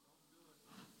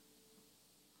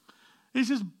 He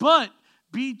says, but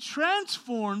be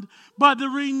transformed by the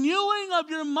renewing of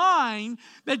your mind,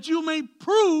 that you may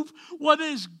prove what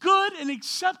is good and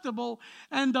acceptable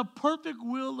and the perfect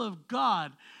will of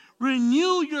God.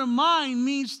 Renew your mind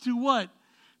means to what?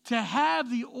 To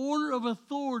have the order of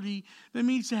authority. That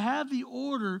means to have the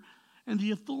order and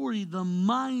the authority, the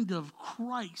mind of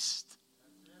Christ.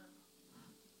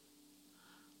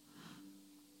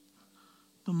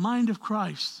 The mind of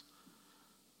Christ.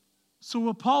 So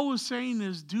what Paul was saying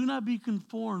is, do not be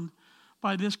conformed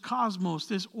by this cosmos,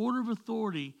 this order of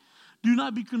authority. Do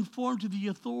not be conformed to the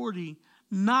authority,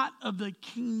 not of the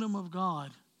kingdom of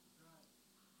God.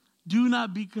 Do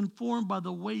not be conformed by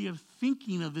the way of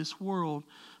thinking of this world,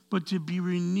 but to be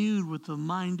renewed with the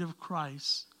mind of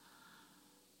Christ.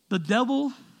 The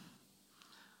devil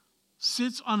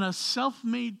sits on a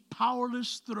self-made,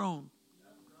 powerless throne.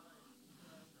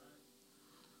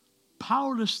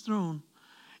 Powerless throne.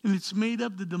 And it's made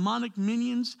up of the demonic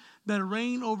minions that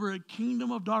reign over a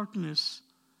kingdom of darkness.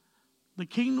 The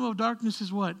kingdom of darkness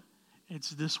is what? It's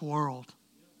this world.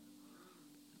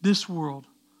 This world.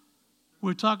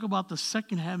 We talk about the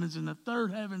second heavens and the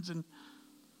third heavens. And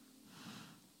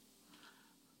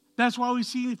that's why we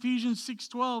see in Ephesians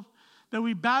 6:12 that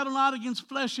we battle not against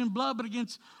flesh and blood, but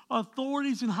against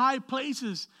authorities in high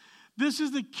places. This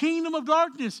is the kingdom of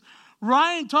darkness.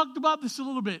 Ryan talked about this a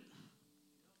little bit.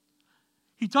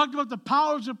 He talked about the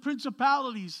powers of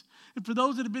principalities. And for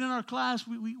those that have been in our class,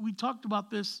 we talked about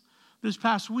this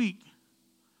past week.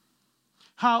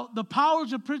 How the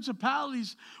powers of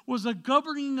principalities was a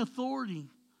governing authority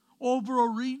over a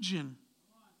region.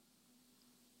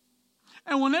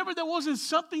 And whenever there wasn't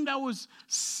something that was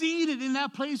seated in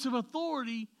that place of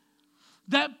authority,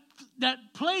 that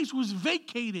place was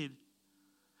vacated.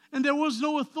 And there was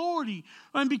no authority.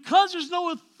 And because there's no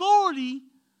authority,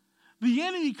 the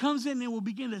enemy comes in and will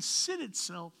begin to sit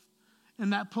itself in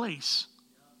that place.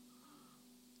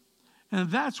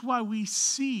 And that's why we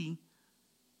see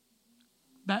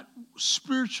that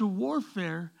spiritual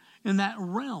warfare in that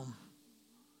realm.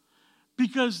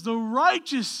 Because the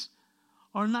righteous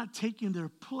are not taking their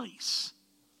place.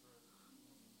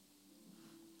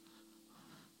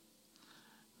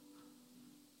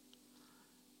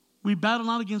 We battle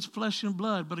not against flesh and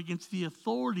blood, but against the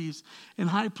authorities in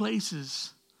high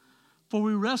places. For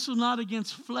we wrestle not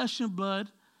against flesh and blood,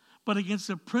 but against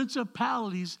the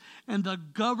principalities and the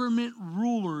government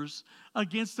rulers,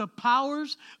 against the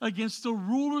powers, against the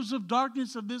rulers of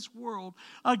darkness of this world,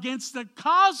 against the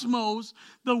cosmos,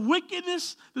 the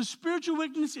wickedness, the spiritual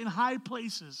wickedness in high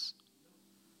places.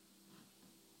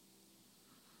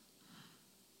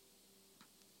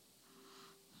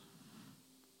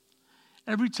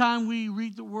 Every time we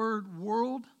read the word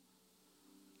world,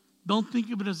 don't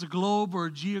think of it as a globe or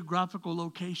a geographical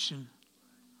location,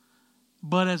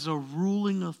 but as a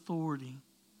ruling authority.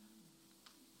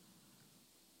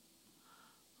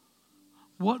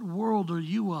 What world are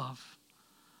you of?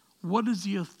 What is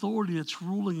the authority that's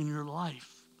ruling in your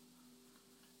life?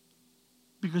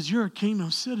 Because you're a kingdom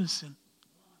citizen.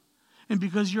 And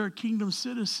because you're a kingdom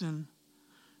citizen,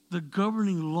 the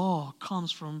governing law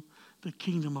comes from the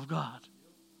kingdom of God.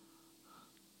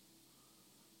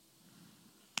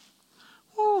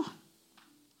 Woo.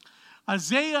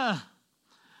 Isaiah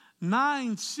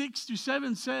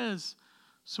 9:6-7 says,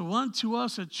 so unto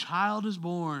us a child is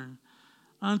born,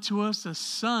 unto us a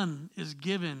son is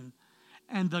given,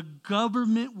 and the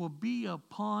government will be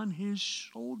upon his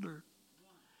shoulder.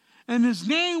 And his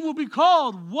name will be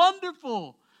called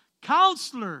Wonderful,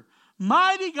 Counselor,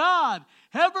 Mighty God,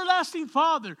 Everlasting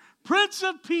Father, Prince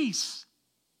of Peace.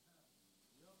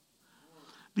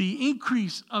 The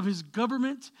increase of his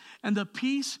government and the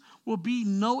peace will be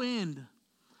no end.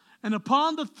 And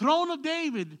upon the throne of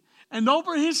David and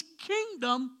over his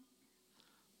kingdom,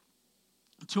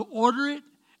 to order it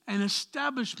and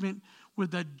establishment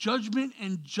with the judgment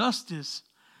and justice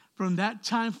from that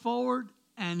time forward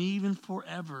and even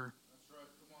forever. That's right.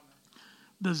 Come on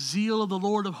now. The zeal of the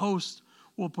Lord of hosts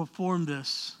will perform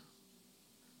this.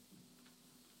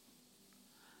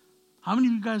 How many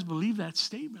of you guys believe that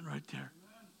statement right there?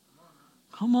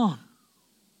 Come on.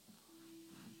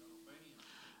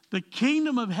 The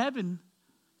kingdom of heaven,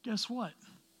 guess what?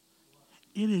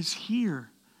 It is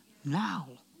here now.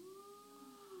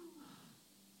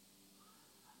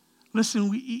 Listen,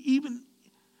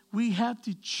 we have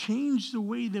to change the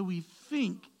way that we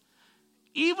think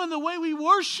even the way we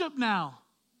worship now.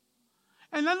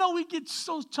 And I know we get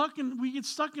stuck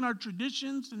in our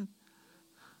traditions, and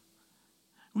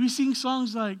we sing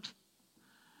songs like,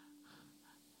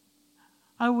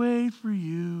 I wait for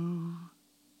you.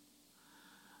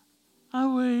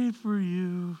 I wait for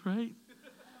you, right?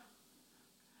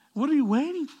 What are you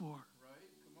waiting for? Right?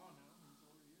 Come on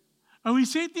now. And we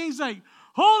say things like,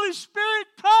 Holy Spirit,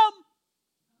 come.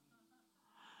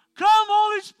 Come,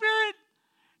 Holy Spirit.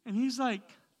 And he's like,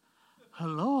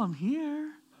 hello, I'm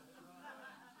here.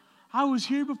 I was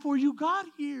here before you got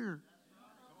here.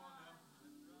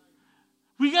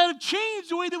 We got to change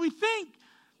the way that we think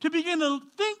to begin to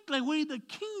think like the way the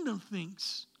kingdom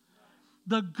thinks.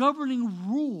 The governing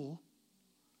rule,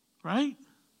 right?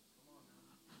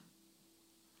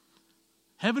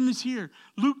 Heaven is here.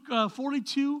 Luke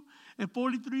 42 and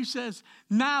 43 says,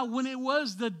 Now when it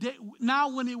was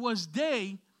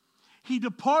day, he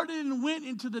departed and went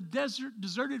into the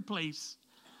deserted place.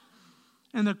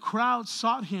 And the crowd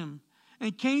sought him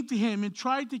and came to him and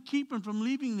tried to keep him from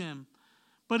leaving them.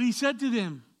 But he said to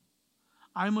them,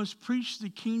 I must preach the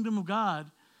kingdom of God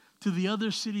to the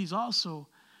other cities also,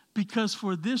 because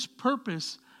for this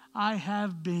purpose I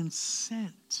have been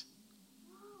sent.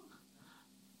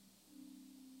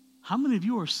 How many of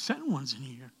you are sent ones in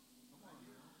here?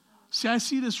 See, I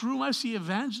see this room. I see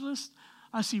evangelists.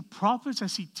 I see prophets. I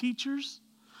see teachers.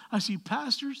 I see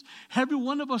pastors. Every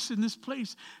one of us in this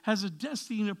place has a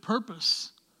destiny and a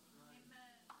purpose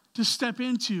to step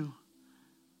into.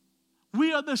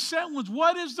 We are the sent ones.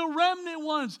 What is the remnant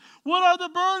ones? What are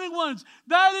the burning ones?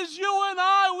 That is you and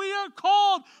I. We are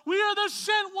called. We are the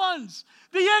sent ones.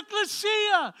 The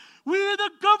ecclesia. We are the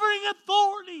governing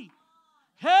authority.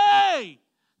 Hey!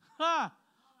 Ha!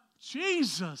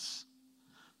 Jesus.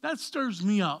 That stirs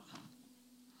me up.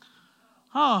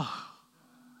 Oh.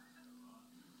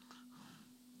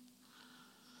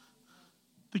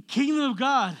 The kingdom of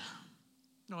God.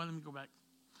 No, let me go back.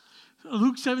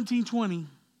 Luke 17:20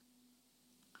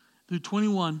 through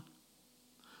 21.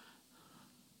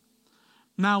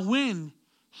 Now when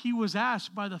he was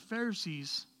asked by the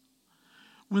Pharisees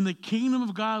when the kingdom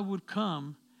of God would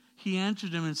come, he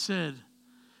answered them and said,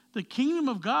 the kingdom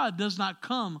of God does not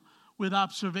come with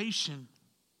observation,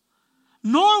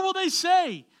 nor will they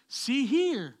say, see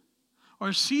here,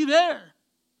 or see there.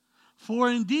 For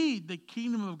indeed, the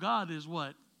kingdom of God is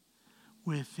what?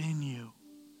 Within you.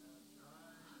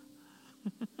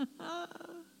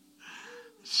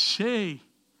 Shay,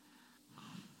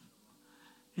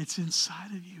 it's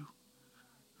inside of you.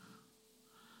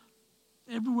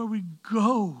 Everywhere we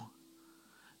go,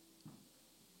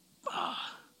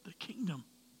 the kingdom.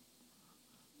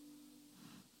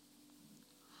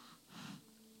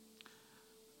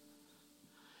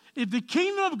 If the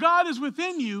kingdom of God is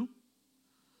within you,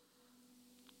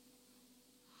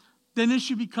 then it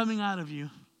should be coming out of you.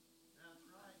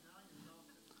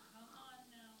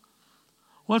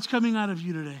 What's coming out of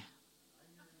you today?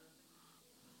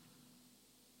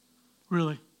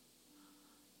 Really?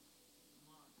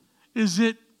 Is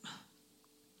it,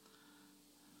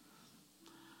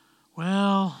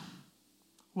 well,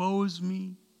 woe is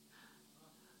me?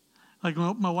 Like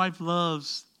my wife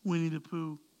loves Winnie the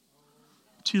Pooh.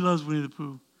 She loves Winnie the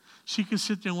Pooh. She can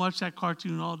sit there and watch that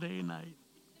cartoon all day and night.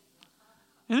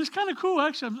 And it's kind of cool,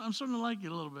 actually. I'm starting to like it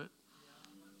a little bit.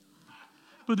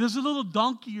 But there's a little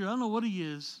donkey here. I don't know what he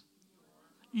is.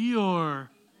 Eeyore.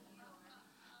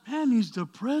 Man, he's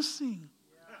depressing.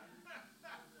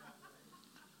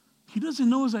 He doesn't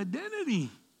know his identity.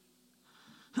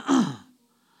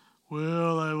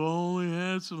 Well, I've only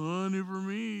had some honey for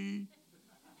me.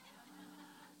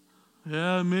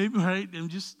 Yeah, maybe, right? And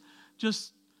just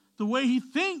the way he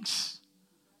thinks.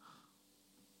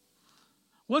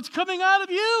 What's coming out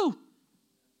of you?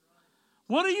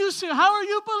 What are you saying? How are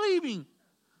you believing?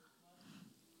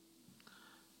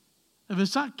 If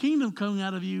it's not kingdom coming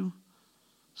out of you,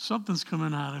 something's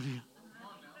coming out of you.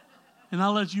 And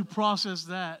I'll let you process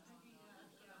that.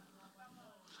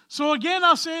 So again,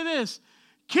 I'll say this.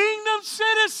 Kingdom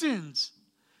citizens,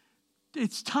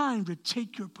 it's time to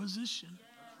take your position.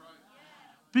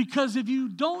 Because if you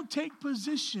don't take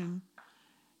position,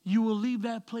 you will leave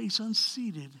that place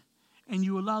unseated, and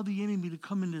you allow the enemy to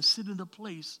come in to sit in the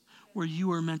place where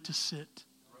you are meant to sit.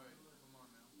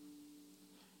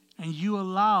 And you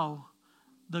allow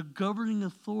the governing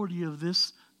authority of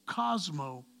this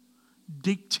cosmos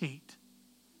dictate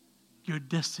your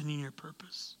destiny and your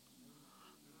purpose.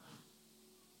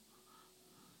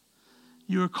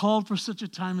 You are called for such a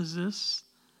time as this.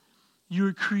 You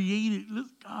are created. Look,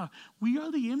 God, we are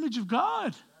the image of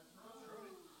God.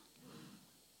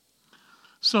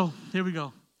 So, here we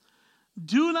go.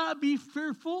 Do not be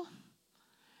fearful,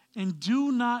 and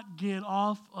do not get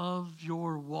off of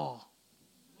your wall.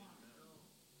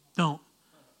 Don't.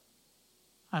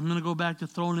 I'm going to go back to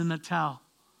throwing in that towel.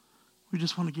 We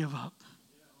just want to give up.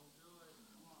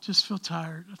 Just feel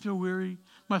tired. I feel weary.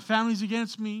 My family's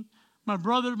against me. My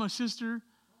brother, my sister.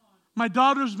 My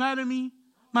daughter's mad at me.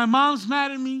 My mom's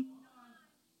mad at me.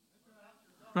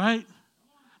 Right?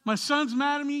 My son's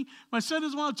mad at me. My son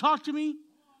doesn't want to talk to me.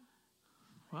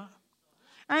 What?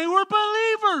 And we're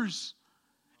believers.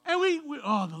 And we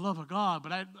the love of God,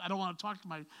 but I don't want to talk to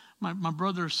my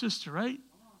brother or sister, right?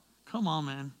 Come on,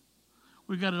 man.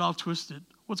 We got it all twisted.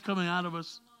 What's coming out of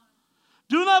us?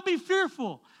 Do not be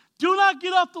fearful. Do not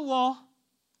get off the wall.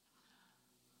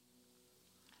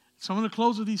 So I'm going to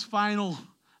close with these final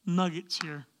nuggets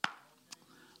here.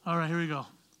 All right, here we go.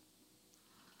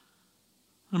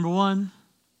 Number 1,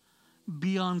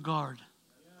 be on guard.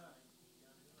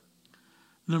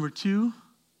 Number 2,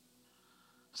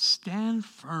 stand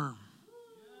firm.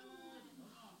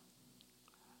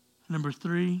 Number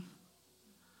 3,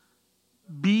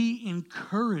 be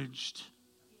encouraged.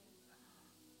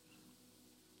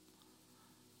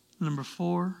 Number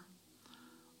 4,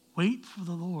 wait for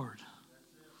the Lord.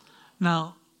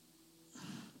 Now,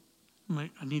 I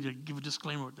need to give a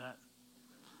disclaimer with that.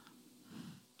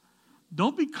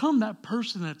 Don't become that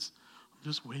person that's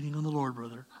just waiting on the Lord,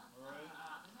 brother.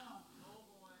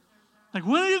 Like,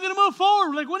 when are you going to move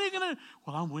forward? Like, when are you going to?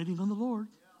 Well, I'm waiting on the Lord.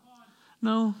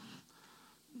 No.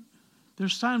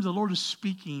 There's times the Lord is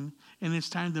speaking, and it's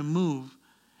time to move.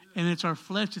 And it's our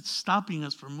flesh that's stopping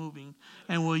us from moving.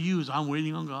 And we'll use, I'm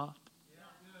waiting on God.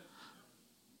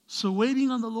 So waiting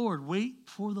on the Lord. Wait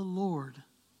for the Lord.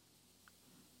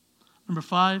 Number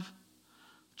 5,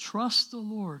 trust the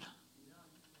Lord.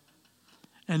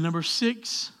 And number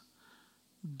 6,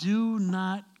 do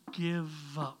not give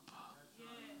up.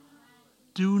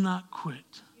 Do not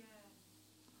quit.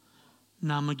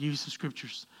 Now I'm going to give you some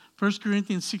scriptures. 1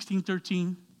 Corinthians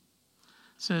 16:13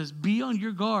 says, be on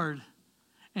your guard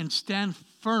and stand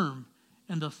firm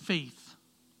in the faith.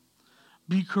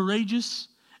 Be courageous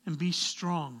and be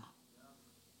strong.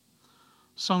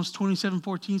 Psalms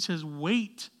 27:14 says,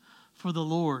 wait for the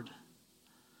Lord.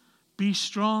 Be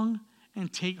strong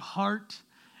and take heart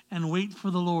and wait for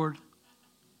the Lord.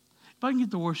 If I can get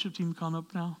the worship team to come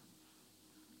up now.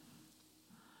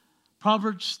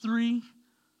 Proverbs 3:5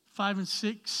 and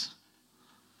 6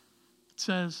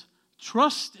 says,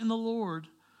 trust in the Lord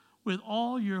with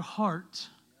all your heart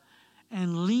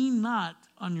and lean not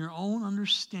on your own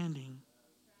understanding.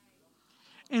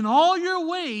 In all your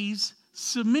ways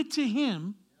submit to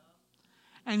him,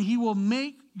 and he will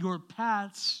make your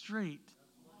path straight.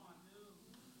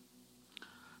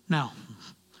 Now,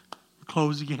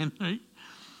 close again, right?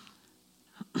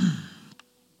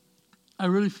 I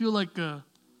really feel like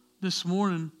this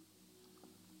morning,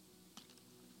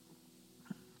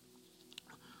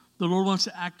 the Lord wants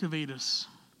to activate us.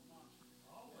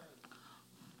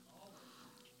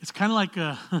 It's kind of like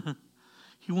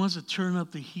he wants to turn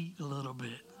up the heat a little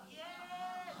bit.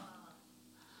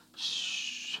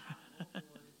 Shh.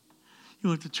 He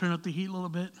wants to turn up the heat a little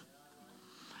bit.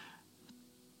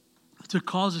 To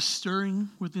cause a stirring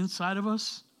within inside of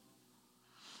us.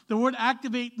 The word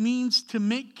activate means to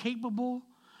make capable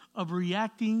of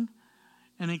reacting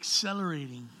and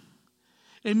accelerating.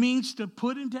 It means to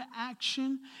put into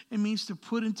action. It means to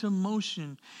put into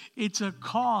motion. It's a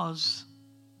cause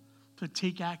to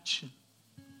take action.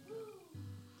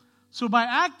 So by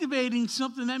activating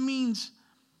something, that means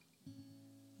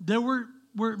that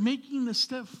we're making the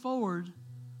step forward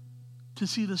to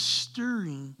see the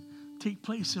stirring take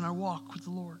place in our walk with the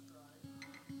Lord.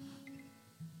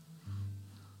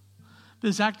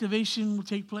 This activation will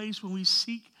take place when we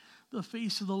seek the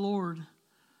face of the Lord.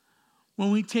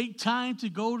 When we take time to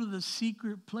go to the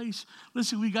secret place.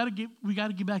 Listen, we got to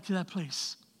get back to that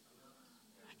place.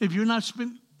 If you're not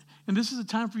and this is a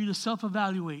time for you to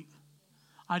self-evaluate.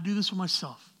 I do this for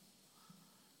myself.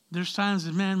 There's times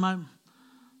that, man,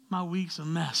 my week's a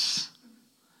mess.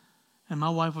 And my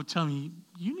wife will tell me,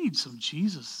 you need some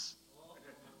Jesus.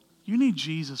 You need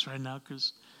Jesus right now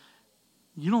because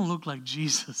you don't look like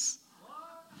Jesus.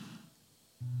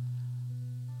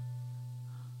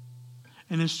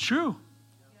 And it's true.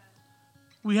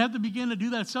 We have to begin to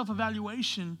do that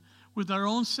self-evaluation with our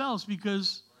own selves,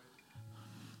 because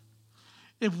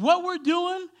if what we're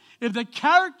doing, if the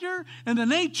character and the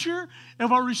nature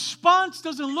of our response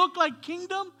doesn't look like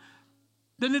kingdom,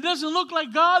 then it doesn't look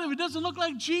like God, if it doesn't look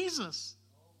like Jesus.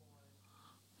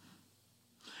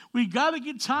 We got to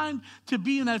get time to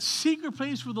be in that secret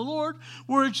place with the Lord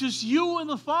where it's just you and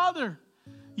the Father,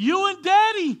 you and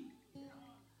Daddy.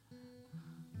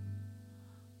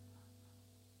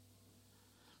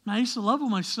 And I used to love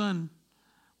when my son,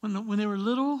 when they were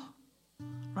little,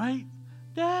 right?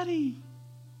 Daddy.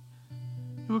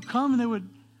 He would come and they would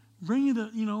bring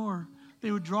you or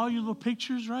they would draw you little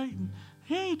pictures, right? And,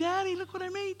 hey, Daddy, look what I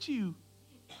made you.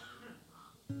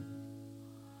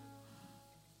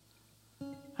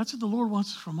 That's what the Lord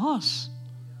wants from us.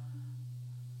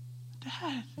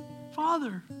 Dad,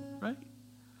 Father, right?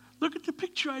 Look at the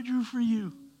picture I drew for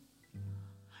you.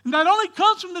 And that only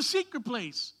comes from the secret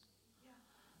place.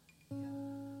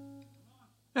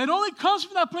 That only comes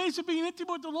from that place of being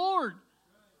intimate with the Lord.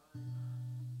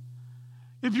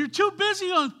 If you're too busy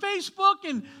on Facebook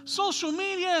and social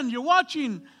media and you're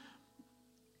watching,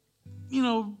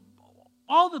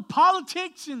 all the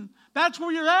politics and that's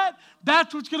where you're at,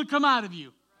 that's what's going to come out of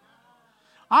you.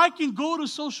 I can go to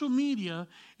social media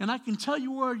and I can tell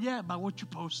you where you're at by what you're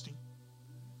posting.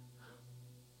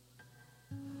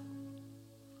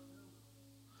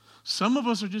 Some of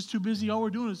us are just too busy. All we're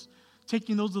doing is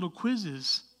taking those little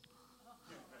quizzes.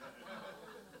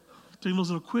 Taking those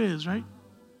little quiz, right?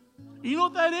 You know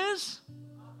what that is?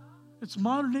 It's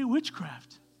modern day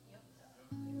witchcraft.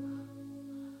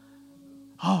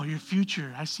 Oh, your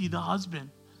future. I see the husband.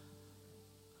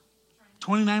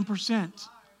 29%.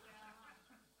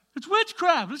 It's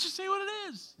witchcraft. Let's just say what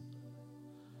it is.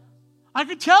 I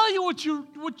can tell you what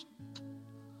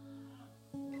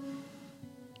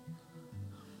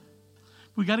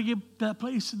we got to get that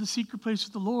place, to the secret place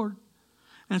with the Lord,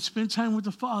 and spend time with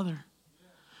the Father.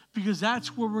 Because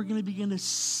that's where we're going to begin to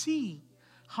see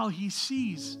how He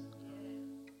sees.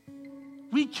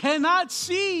 We cannot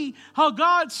see how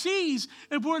God sees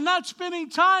if we're not spending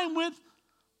time with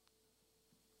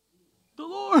the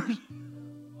Lord.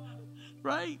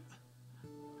 Right?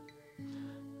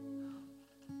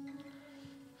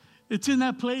 It's in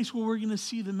that place where we're going to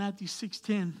see the Matthew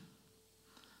 6:10.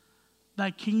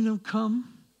 Thy kingdom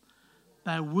come,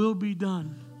 thy will be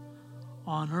done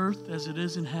on earth as it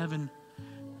is in heaven.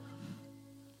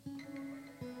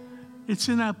 It's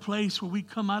in that place where we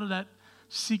come out of that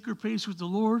secret place with the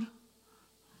Lord.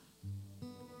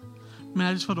 Man,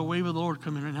 I just felt a wave of the Lord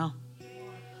coming right now.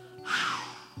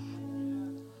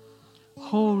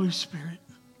 Holy Spirit.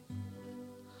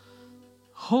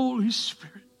 Holy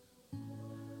Spirit.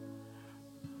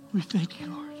 We thank you,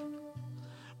 Lord.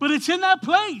 But it's in that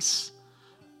place,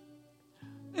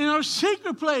 in our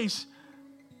secret place,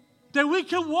 that we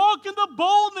can walk in the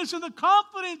boldness and the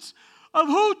confidence of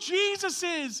who Jesus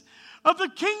is, of the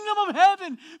kingdom of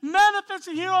heaven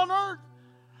manifested here on earth.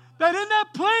 That in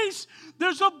that place,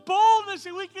 there's a boldness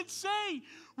that we can say,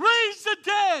 raise the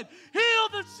dead, heal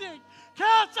the sick,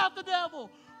 cast out the devil.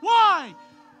 Why?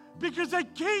 Because the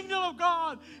kingdom of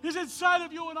God is inside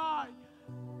of you and I.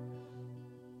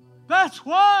 That's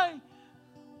why.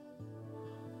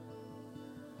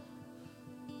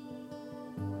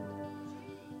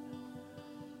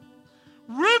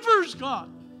 Rivers, God.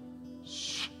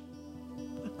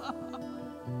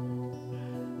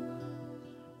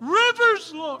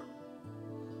 Rivers, Lord.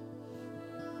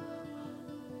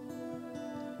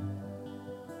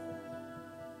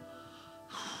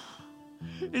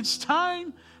 It's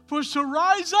time for us to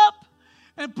rise up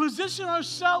and position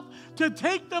ourselves to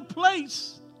take the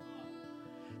place,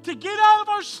 to get out of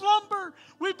our slumber.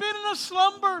 We've been in a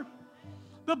slumber.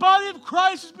 The body of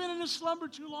Christ has been in a slumber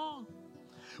too long.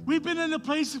 We've been in a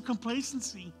place of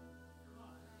complacency.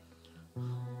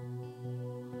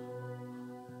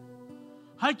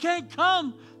 I can't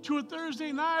come to a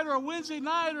Thursday night or a Wednesday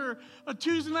night or a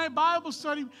Tuesday night Bible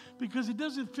study because it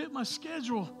doesn't fit my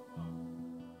schedule.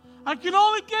 I can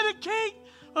only dedicate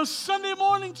a Sunday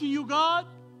morning to you, God.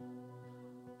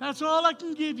 That's all I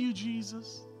can give you,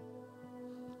 Jesus.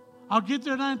 I'll get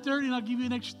there at 9:30 and I'll give you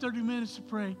an extra 30 minutes to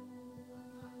pray.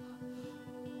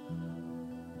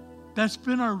 That's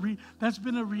been a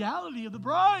reality of the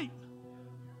bride.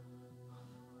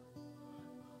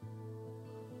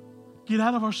 Get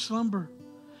out of our slumber.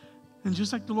 And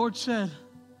just like the Lord said,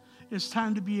 it's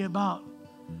time to be about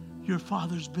your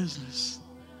Father's business.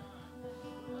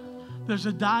 There's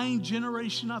a dying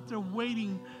generation out there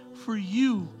waiting for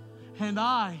you and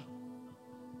I.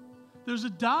 There's a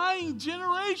dying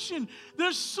generation.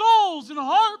 There's souls in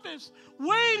harvest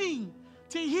waiting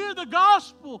to hear the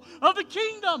gospel of the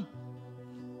kingdom.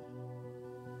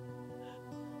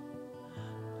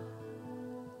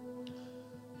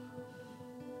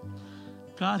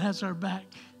 God has our back.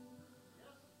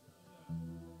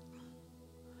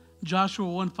 Joshua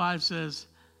 1:5 says,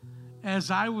 as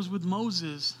I was with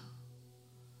Moses,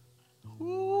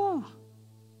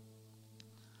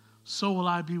 so will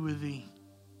I be with thee.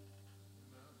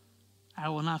 I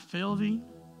will not fail thee,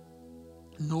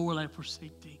 nor will I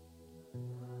forsake thee.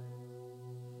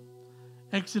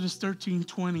 Exodus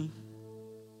 13:20.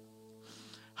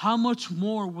 How much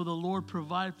more will the Lord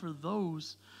provide for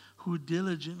those who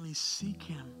diligently seek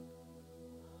him?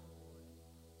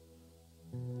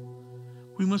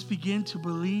 We must begin to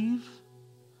believe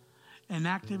and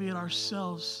activate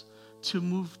ourselves to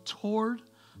move toward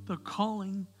the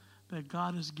calling that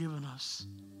God has given us.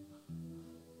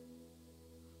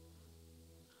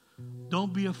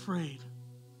 Don't be afraid.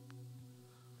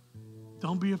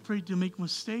 Don't be afraid to make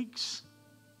mistakes.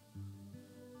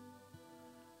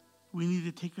 We need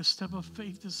to take a step of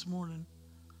faith this morning.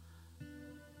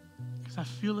 Because I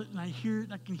feel it and I hear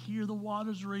it. I can hear the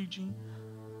waters raging.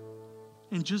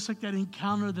 And just like that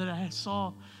encounter that I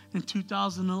saw in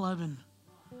 2011,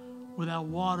 where that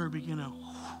water began to,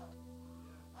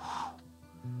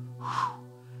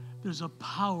 there's a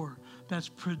power that's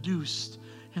produced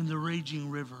in the raging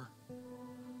river.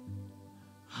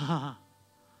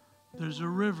 There's a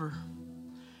river.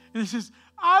 And it says,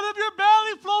 out of your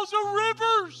belly flows the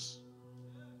rivers.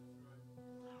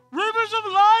 Rivers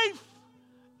of life.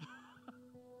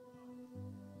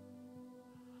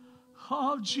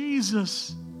 Oh,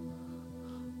 Jesus.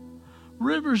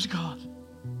 Rivers, God.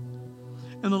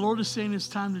 And the Lord is saying it's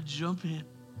time to jump in.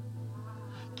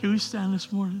 Can we stand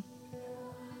this morning?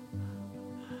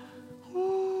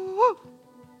 Woo.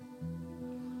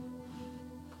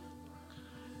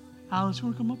 Alice, you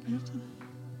want to come up here?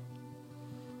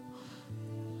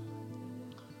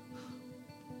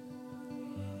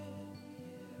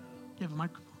 You have a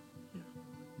microphone? Yeah.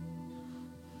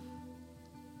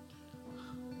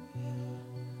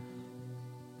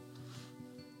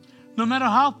 No matter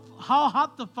how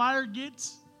hot the fire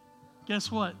gets, guess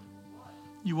what?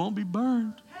 You won't be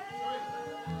burned.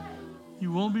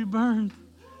 You won't be burned.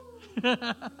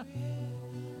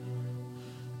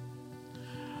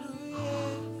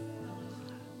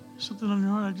 Something on your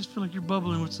heart, I just feel like you're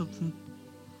bubbling with something.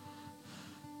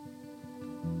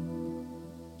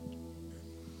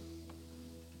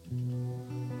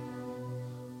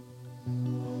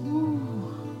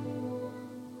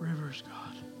 Rivers, God.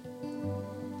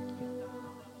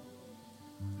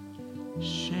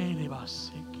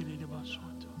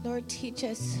 Lord, teach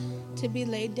us to be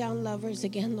laid down lovers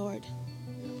again, Lord.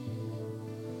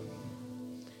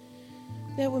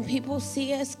 That when people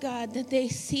see us, God, that they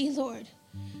see, Lord,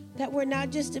 that we're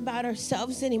not just about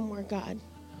ourselves anymore, God,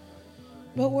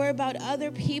 but we're about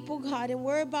other people, God, and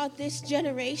we're about this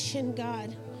generation,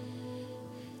 God.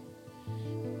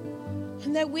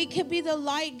 And that we can be the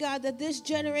light, God, that this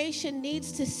generation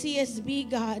needs to see us be,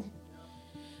 God.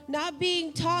 Not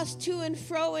being tossed to and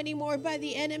fro anymore by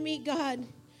the enemy, God,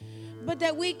 but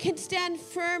that we can stand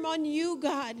firm on you,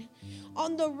 God,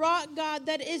 on the rock, God,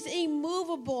 that is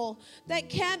immovable, that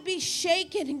can't be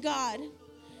shaken, God.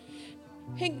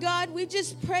 And God, we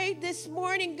just prayed this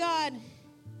morning, God,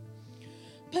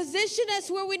 position us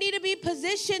where we need to be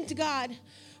positioned, God.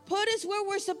 Put us where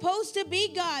we're supposed to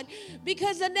be, God,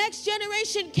 because the next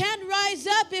generation can't rise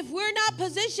up if we're not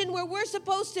positioned where we're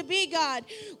supposed to be, God.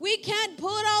 We can't put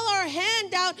all our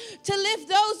hand out to lift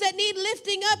those that need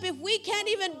lifting up if we can't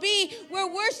even be where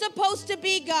we're supposed to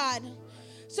be, God.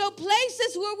 So place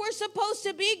us where we're supposed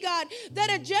to be, God, that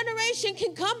a generation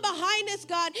can come behind us,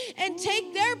 God, and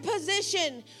take their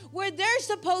position where they're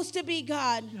supposed to be,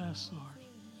 God. Yes, Lord.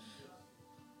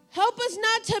 Help us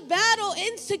not to battle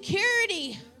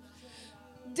insecurity,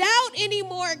 doubt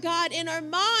anymore, God, in our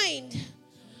mind,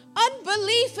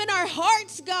 unbelief in our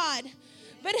hearts, God.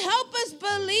 But help us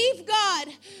believe, God.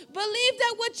 Believe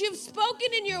that what you've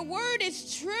spoken in your word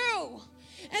is true.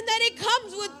 And that it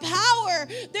comes with power.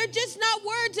 They're just not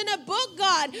words in a book,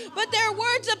 God, but they're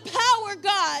words of power,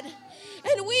 God.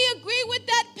 And we agree with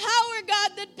that power,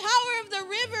 God, the power of the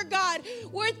river, God,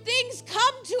 where things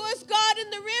come to us, God, in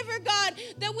the river, God,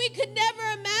 that we could never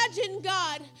imagine,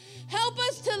 God. Help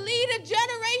us to lead a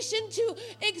generation to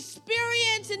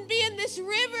experience and be in this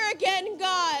river again,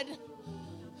 God.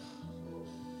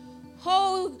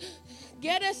 Oh,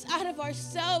 get us out of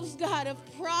ourselves, God, of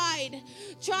pride,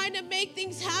 trying to make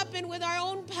things happen with our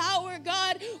own power,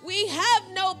 God. We have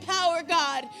no power,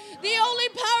 God. The only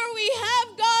power we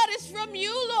have, God, is from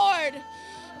you, Lord.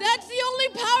 That's the only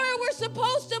power we're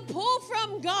supposed to pull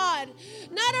from, God.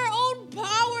 Not our own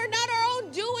power, not our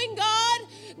own doing, God.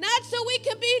 Not so we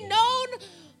can be known.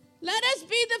 Let us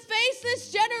be the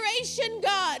faceless generation,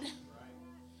 God.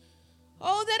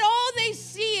 Oh, that all they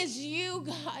see is you,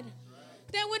 God.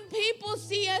 That when people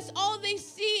see us, all they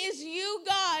see is you,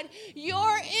 God,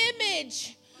 your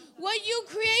image, what you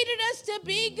created us to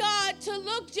be, God, to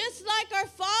look just like our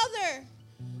Father.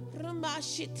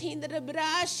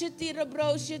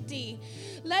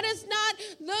 Let us not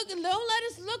look, don't let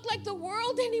us look like the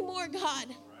world anymore, God.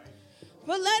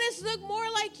 But let us look more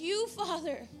like you,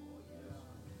 Father.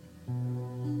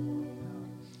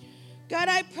 God,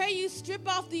 I pray you strip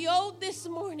off the old this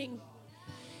morning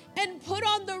and put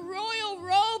on the royal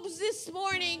robes this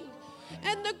morning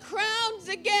and the crowns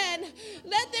again.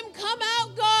 Let them come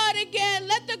out, God, again.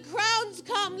 Let the crowns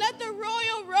come. Let the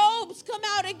royal robes come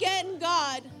out again,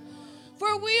 God.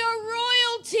 For we are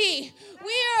royalty.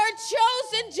 We are a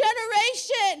chosen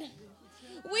generation.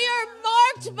 We are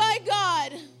marked by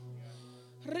God.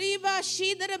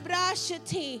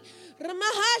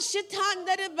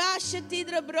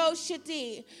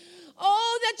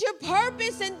 Oh, that your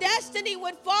purpose and destiny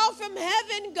would fall from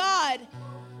heaven, God.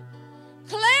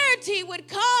 Clarity would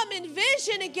come in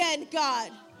vision again,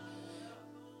 God.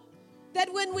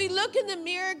 That when we look in the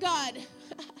mirror, God,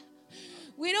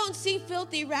 we don't see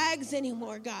filthy rags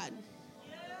anymore, God.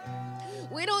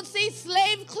 We don't see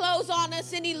slave clothes on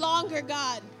us any longer,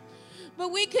 God.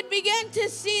 But we could begin to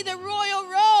see the royal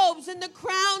robes and the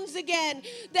crowns again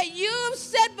that you've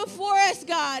set before us,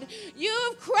 God.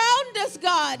 You've crowned us,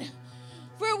 God.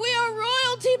 For we are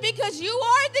royalty because you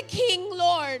are the King,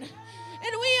 Lord.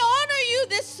 And we honor you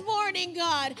this morning,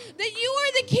 God, that you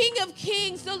are the King of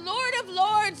kings, the Lord of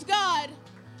lords, God.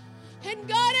 And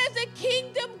God, as a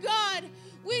kingdom, God,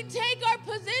 we take our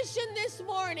position this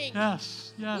morning.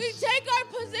 Yes, yes. We take our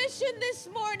position this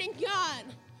morning, God.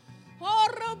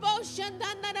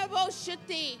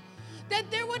 That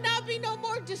there would not be no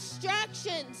more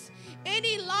distractions,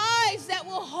 any lies that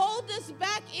will hold us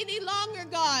back any longer,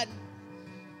 God.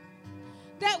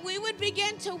 That we would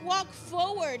begin to walk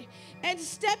forward and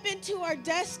step into our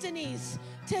destinies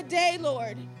today,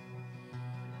 Lord.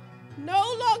 No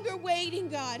longer waiting,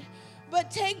 God, but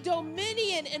take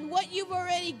dominion in what you've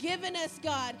already given us,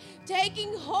 God.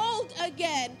 Taking hold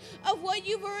again of what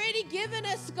you've already given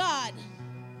us, God.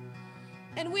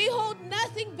 And we hold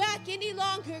nothing back any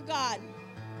longer, God.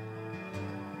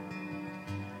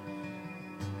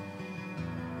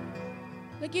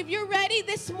 Like if you're ready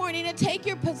this morning to take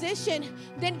your position,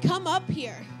 then come up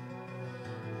here.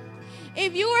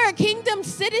 If you are a kingdom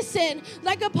citizen,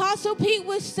 like Apostle Pete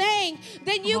was saying,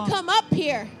 then you come up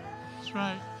here. That's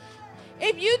right.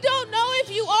 If you don't know if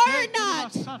you are or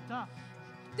not,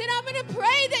 then I'm going to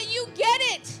pray that you get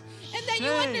it and that you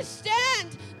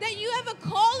understand that you have a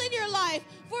call in your life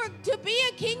to be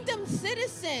a kingdom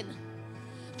citizen.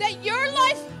 That your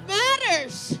life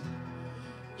matters.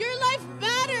 Your life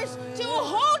matters to a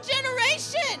whole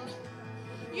generation.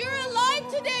 You're alive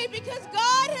today because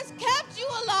God has kept you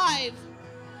alive.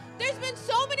 There's been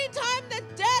so many times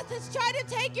that death has tried to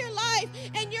take your life,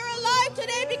 and you're alive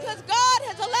today because God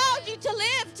has allowed you to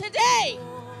live today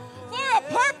for a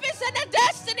purpose and a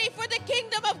destiny for the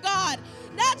kingdom of God.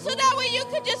 Not so that way you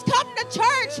can just come to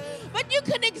church, but you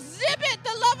can exhibit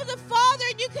the love of the Father,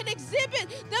 and you can exhibit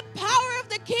the power of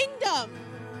the kingdom.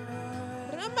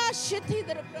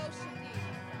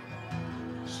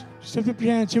 Just lift up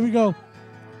your hands. Here we go.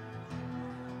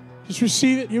 Just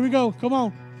receive it. Here we go. Come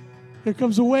on. Here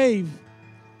comes a wave.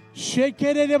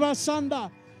 Shekere de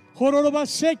basanda. Hororoba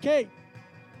seke.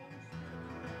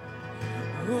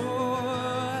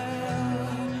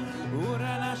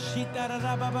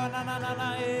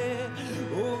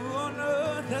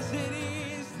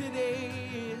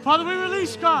 Father, we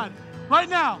release, God, right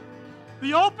now,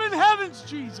 the open heavens,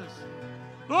 Jesus.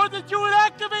 Lord, that you would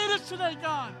activate us today,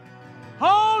 God.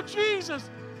 Oh, Jesus,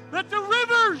 let the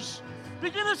rivers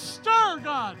begin to stir,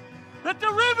 God. Let the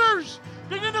rivers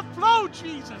begin to flow,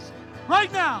 Jesus,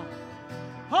 right now.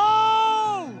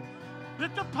 Oh,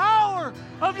 let the power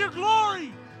of your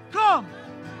glory come.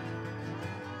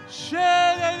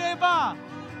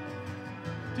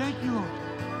 Thank you, Lord.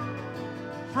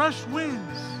 Fresh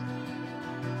winds.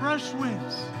 Fresh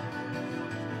winds.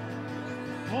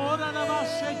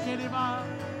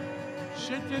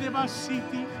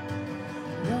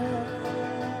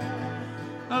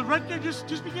 Now, right there, just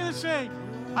begin to say,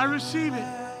 I receive it.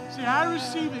 Say, I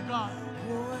receive it, God.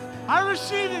 I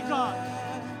receive it, God.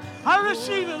 I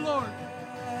receive it, Lord.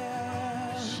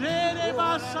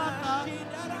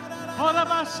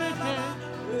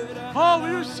 Oh,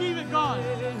 we receive it, God.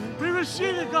 We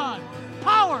receive it, God.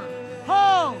 Power.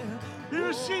 Oh, we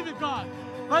receive it, God.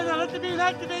 Right now, let there be an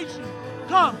activation.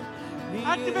 Come.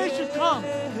 Activation, come.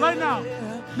 Right now.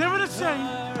 Never the same.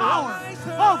 Power.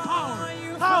 Oh, power.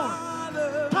 Power.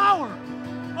 Power.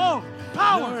 Oh,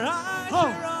 power.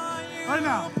 Oh, right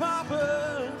now.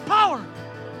 Power.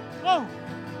 Oh.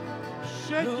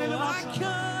 Shake it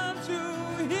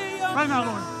right now,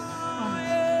 Lord.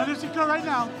 I just declare right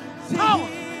now. Power.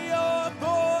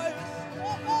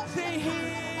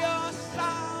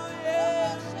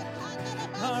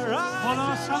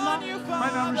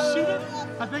 Right now, receive it.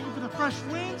 I thank you for the fresh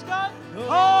winds, God.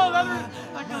 Oh, that are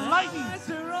like a lightning.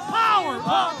 Power.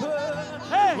 Oh.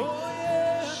 Hey.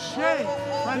 Shay.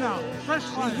 Right now. Fresh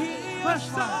fire. Fresh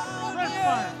fire. Fresh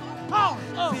fire. Power.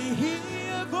 Oh.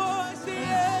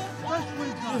 Fresh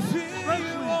winds, God. Fresh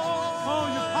winds. Oh,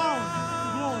 your power.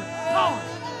 Your glory. Power.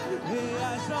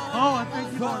 Oh, I thank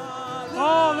you, Lord.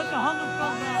 Oh, let the hunger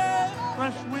come down.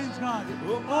 Fresh winds, God.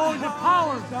 Oh, your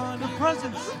power, your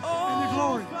presence, and your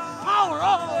glory. Power. Oh.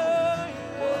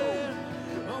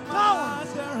 Power.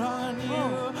 Oh.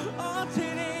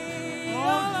 Oh,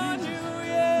 Jesus.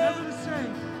 Never the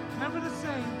same. Never the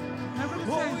same. Never the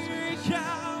same.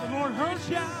 The Lord heard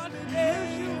you. He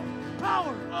hears you.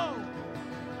 Power. Oh.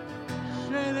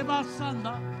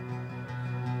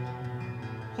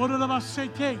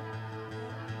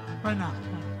 Right now.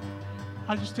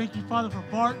 I just thank you, Father, for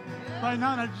Bart right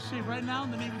now. And I just say right now,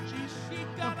 in the name of Jesus,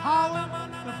 the power,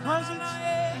 the presence,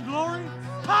 and glory,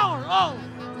 power. Oh,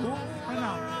 right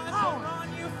now, power.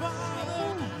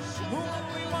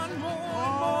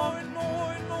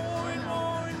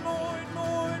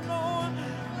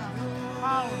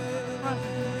 Power, presence,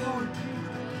 and glory, Jesus.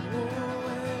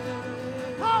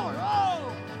 Power.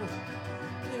 Oh.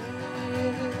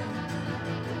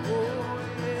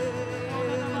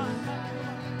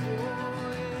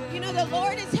 You know, the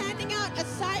Lord is handing out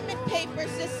assignment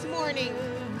papers this morning.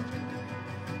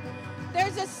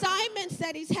 There's assignments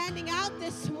that He's handing out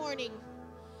this morning.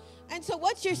 And so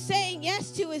what you're saying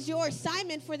yes to is your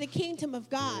assignment for the kingdom of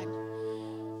God.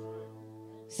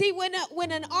 See, when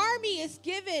an army is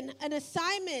given an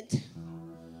assignment,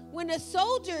 when a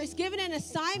soldier is given an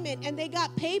assignment and they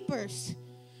got papers,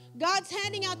 God's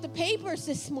handing out the papers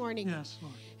this morning. Yes,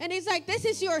 Lord. And He's like, this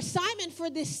is your assignment for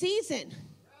this season.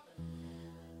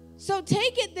 So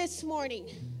take it this morning.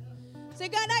 Say,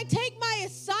 God, I take my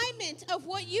assignment of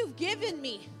what you've given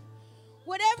me.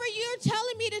 Whatever you're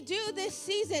telling me to do this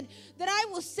season, that I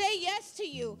will say yes to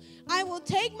you. I will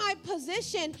take my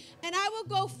position and I will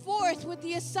go forth with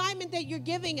the assignment that you're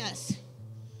giving us.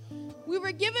 We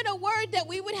were given a word that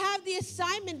we would have the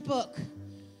assignment book.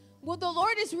 Well, the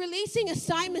Lord is releasing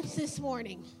assignments this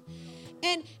morning.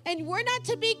 And we're not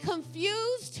to be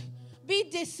confused, be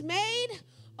dismayed.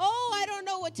 Oh, I don't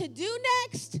know what to do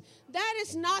next. That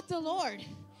is not the Lord.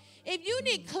 If you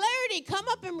need clarity, come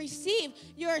up and receive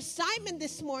your assignment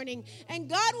this morning. And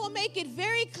God will make it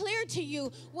very clear to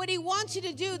you what He wants you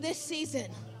to do this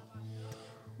season.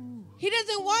 He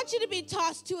doesn't want you to be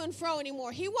tossed to and fro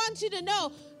anymore. He wants you to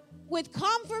know with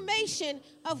confirmation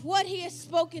of what He has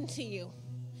spoken to you.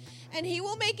 And He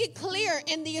will make it clear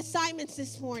in the assignments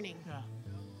this morning. Yeah.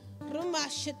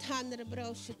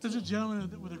 There's a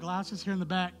gentleman with the glasses here in the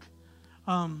back.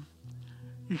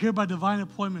 You're here by divine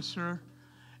appointment, sir.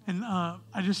 And I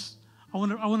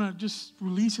want to just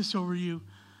release this over you.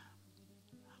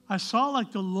 I saw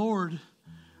like the Lord.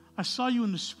 I saw you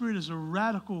in the Spirit as a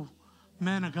radical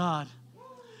man of God.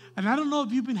 And I don't know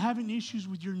if you've been having issues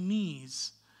with your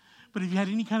knees, but if you had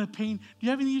any kind of pain, do you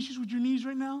have any issues with your knees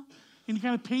right now? Any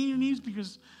kind of pain in your knees?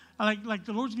 Because like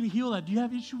the Lord's going to heal that. Do you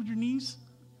have issue with your knees?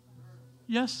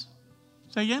 Yes?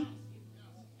 Say again?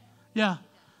 Yeah.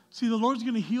 See, the Lord's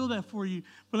going to heal that for you.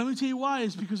 But let me tell you why.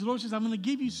 It's because the Lord says, I'm going to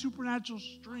give you supernatural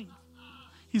strength.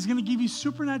 He's going to give you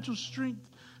supernatural strength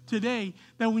today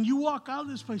that when you walk out of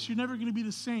this place, you're never going to be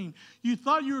the same. You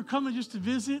thought you were coming just to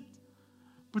visit,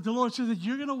 but the Lord says that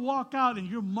you're going to walk out and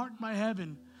you're marked by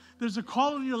heaven. There's a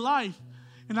call in your life.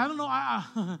 And I don't know,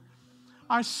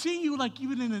 I see you like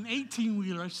even in an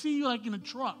 18-wheeler. I see you like in a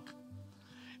truck.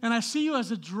 And I see you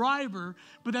as a driver,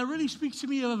 but that really speaks to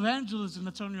me of evangelism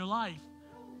that's on your life.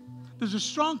 There's a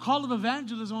strong call of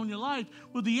evangelism on your life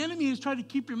where the enemy has tried to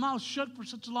keep your mouth shut for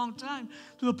such a long time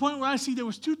to the point where I see there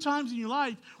was 2 times in your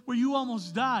life where you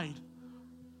almost died.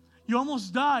 You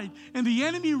almost died. And the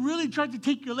enemy really tried to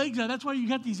take your legs out. That's why you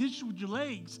got these issues with your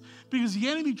legs, because the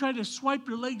enemy tried to swipe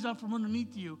your legs out from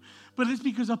underneath you. But it's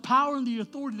because of power and the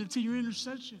authority that's in your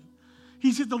intercession.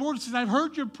 He said, the Lord says, I've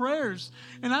heard your prayers.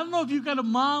 And I don't know if you've got a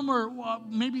mom or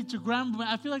maybe it's a grandma, but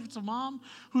I feel like it's a mom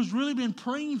who's really been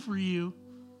praying for you.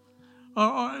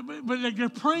 But like they're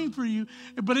praying for you,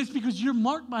 but it's because you're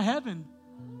marked by heaven.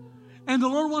 And the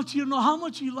Lord wants you to know how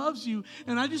much He loves you.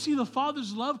 And I just see the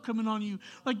Father's love coming on you.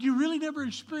 Like you really never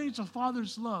experienced a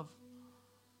Father's love.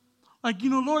 Like,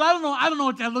 Lord, I don't know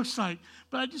what that looks like.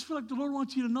 But I just feel like the Lord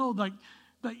wants you to know like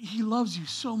that He loves you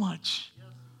so much.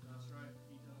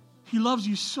 He loves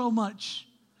you so much.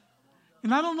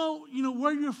 And I don't know,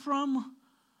 where you're from.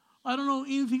 I don't know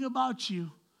anything about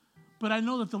you. But I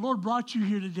know that the Lord brought you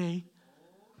here today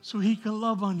so He can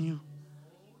love on you.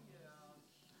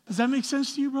 Does that make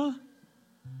sense to you, brother?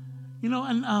 You know,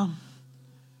 and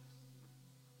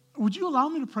would you allow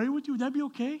me to pray with you? Would that be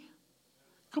okay?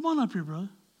 Come on up here, brother.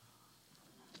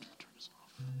 Turn this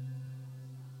off.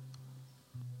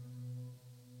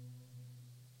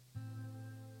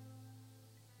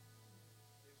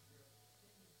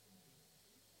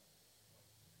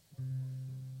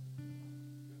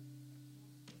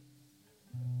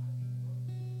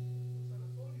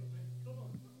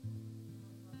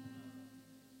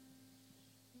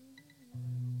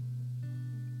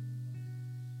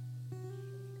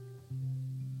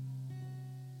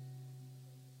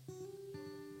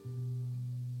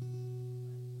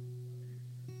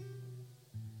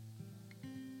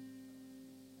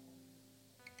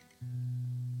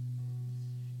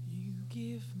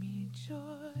 Give me joy.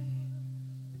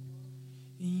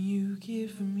 You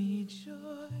give me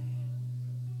joy.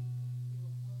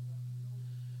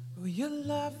 Oh, your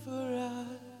love for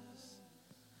us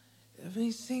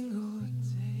every single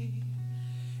day.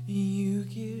 You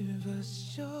give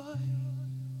us joy.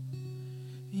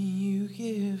 You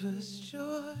give us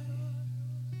joy.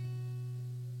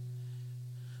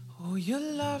 Oh, your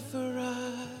love for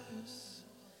us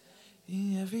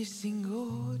every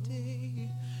single day.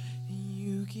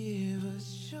 You give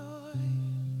us joy.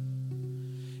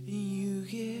 You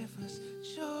give us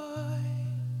joy.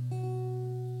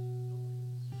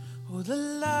 Oh, the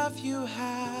love you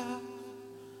have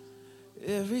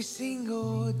every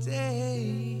single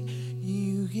day.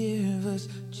 You give us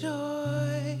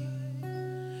joy.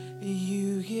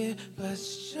 You give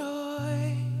us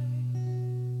joy.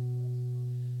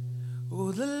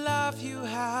 Oh, the love you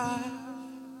have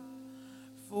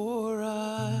for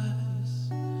us.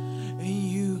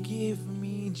 You give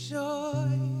me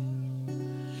joy.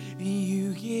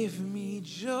 You give me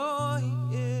joy.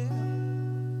 Yeah.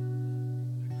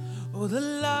 Oh, the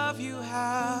love you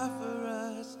have for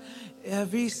us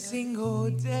every single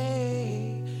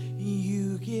day.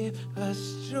 You give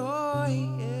us joy.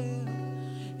 Yeah.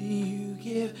 You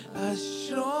give us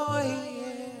joy.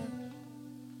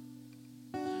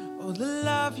 Yeah. Oh, the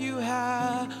love you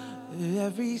have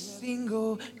every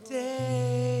single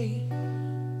day.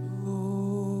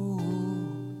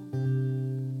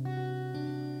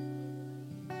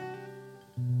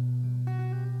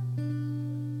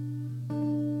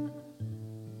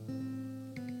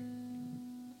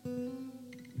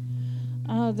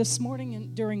 This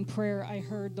morning during prayer, I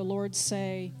heard the Lord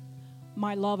say,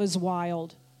 "My love is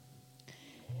wild."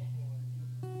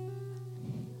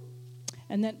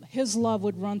 And that His love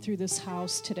would run through this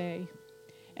house today.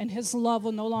 And His love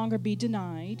will no longer be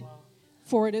denied,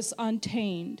 for it is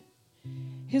untamed.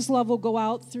 His love will go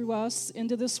out through us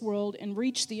into this world and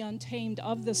reach the untamed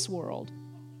of this world.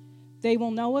 They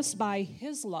will know us by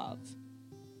His love.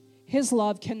 His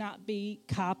love cannot be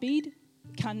copied,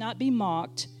 cannot be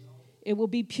mocked. It will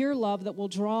be pure love that will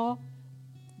draw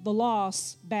the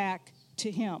lost back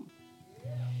to Him.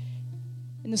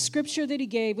 And the scripture that He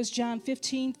gave was John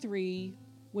 15:3,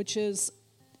 which is,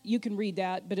 you can read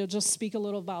that, but it'll just speak a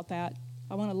little about that.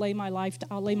 I'll lay my life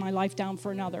down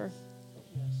for another.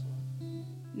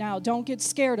 Now, don't get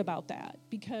scared about that,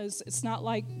 because it's not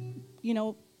like,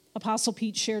 Apostle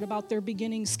Pete shared about their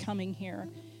beginnings coming here.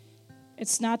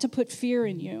 It's not to put fear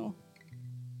in you.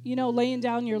 Laying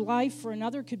down your life for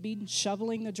another could be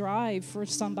shoveling the drive for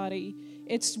somebody.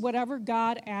 It's whatever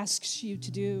God asks you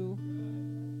to do.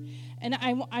 And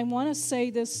I want to say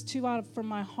this too from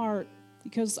my heart,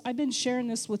 because I've been sharing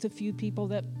this with a few people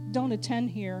that don't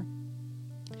attend here.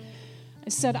 I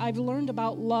said, I've learned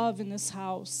about love in this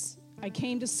house. I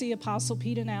came to see Apostle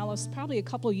Pete and Alice probably a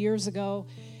couple years ago,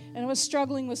 and I was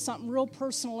struggling with something real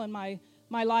personal in my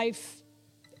life.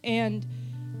 And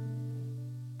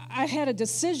I had a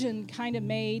decision kind of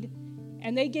made,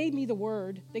 and they gave me the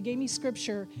word. They gave me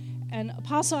scripture. And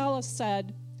Apostle Alice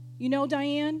said,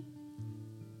 Diane,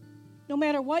 no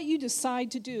matter what you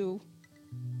decide to do,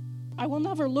 I will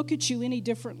never look at you any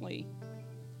differently.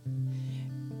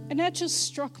 And that just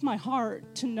struck my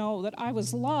heart to know that I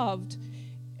was loved.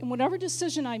 And whatever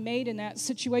decision I made in that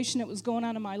situation that was going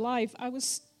on in my life, I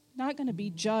was not going to be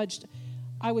judged.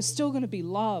 I was still going to be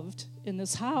loved in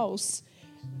this house.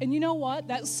 And you know what?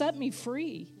 That set me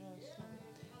free.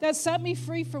 That set me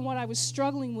free from what I was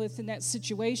struggling with in that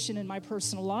situation in my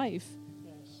personal life.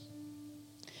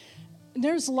 And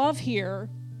there's love here.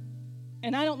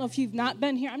 And I don't know if you've not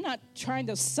been here. I'm not trying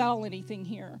to sell anything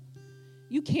here.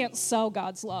 You can't sell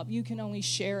God's love. You can only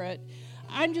share it.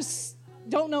 I just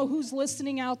don't know who's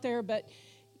listening out there, but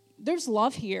there's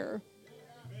love here.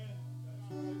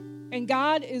 And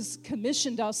God has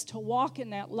commissioned us to walk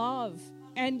in that love.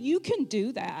 And you can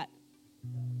do that.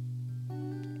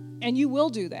 And you will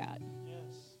do that.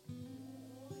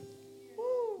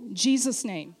 In Jesus'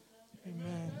 name.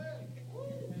 Amen.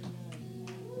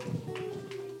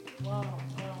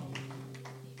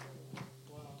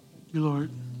 Thank you,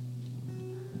 Lord.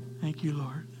 Thank you,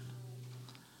 Lord.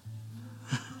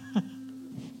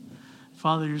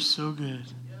 Father, you're so good.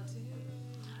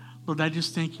 Lord, I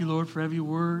just thank you, Lord, for every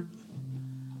word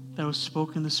that was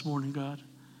spoken this morning, God.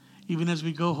 Even as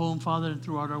we go home, Father, and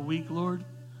throughout our week, Lord,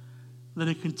 let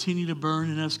it continue to burn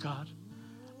in us, God.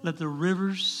 Let the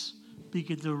rivers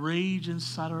begin to rage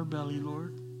inside our belly,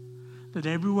 Lord. That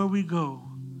everywhere we go,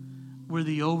 we're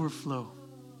the overflow.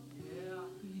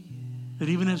 That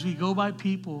even as we go by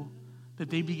people, that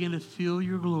they begin to feel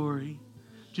your glory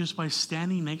just by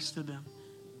standing next to them.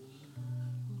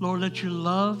 Lord, let your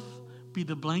love be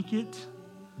the blanket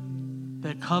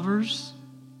that covers.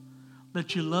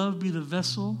 Let your love be the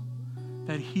vessel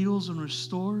that heals and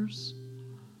restores.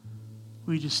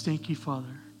 We just thank you,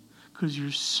 Father, because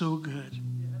you're so good.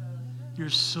 You're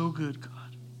so good,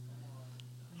 God.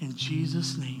 In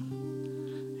Jesus'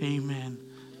 name, amen.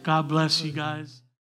 God bless you guys.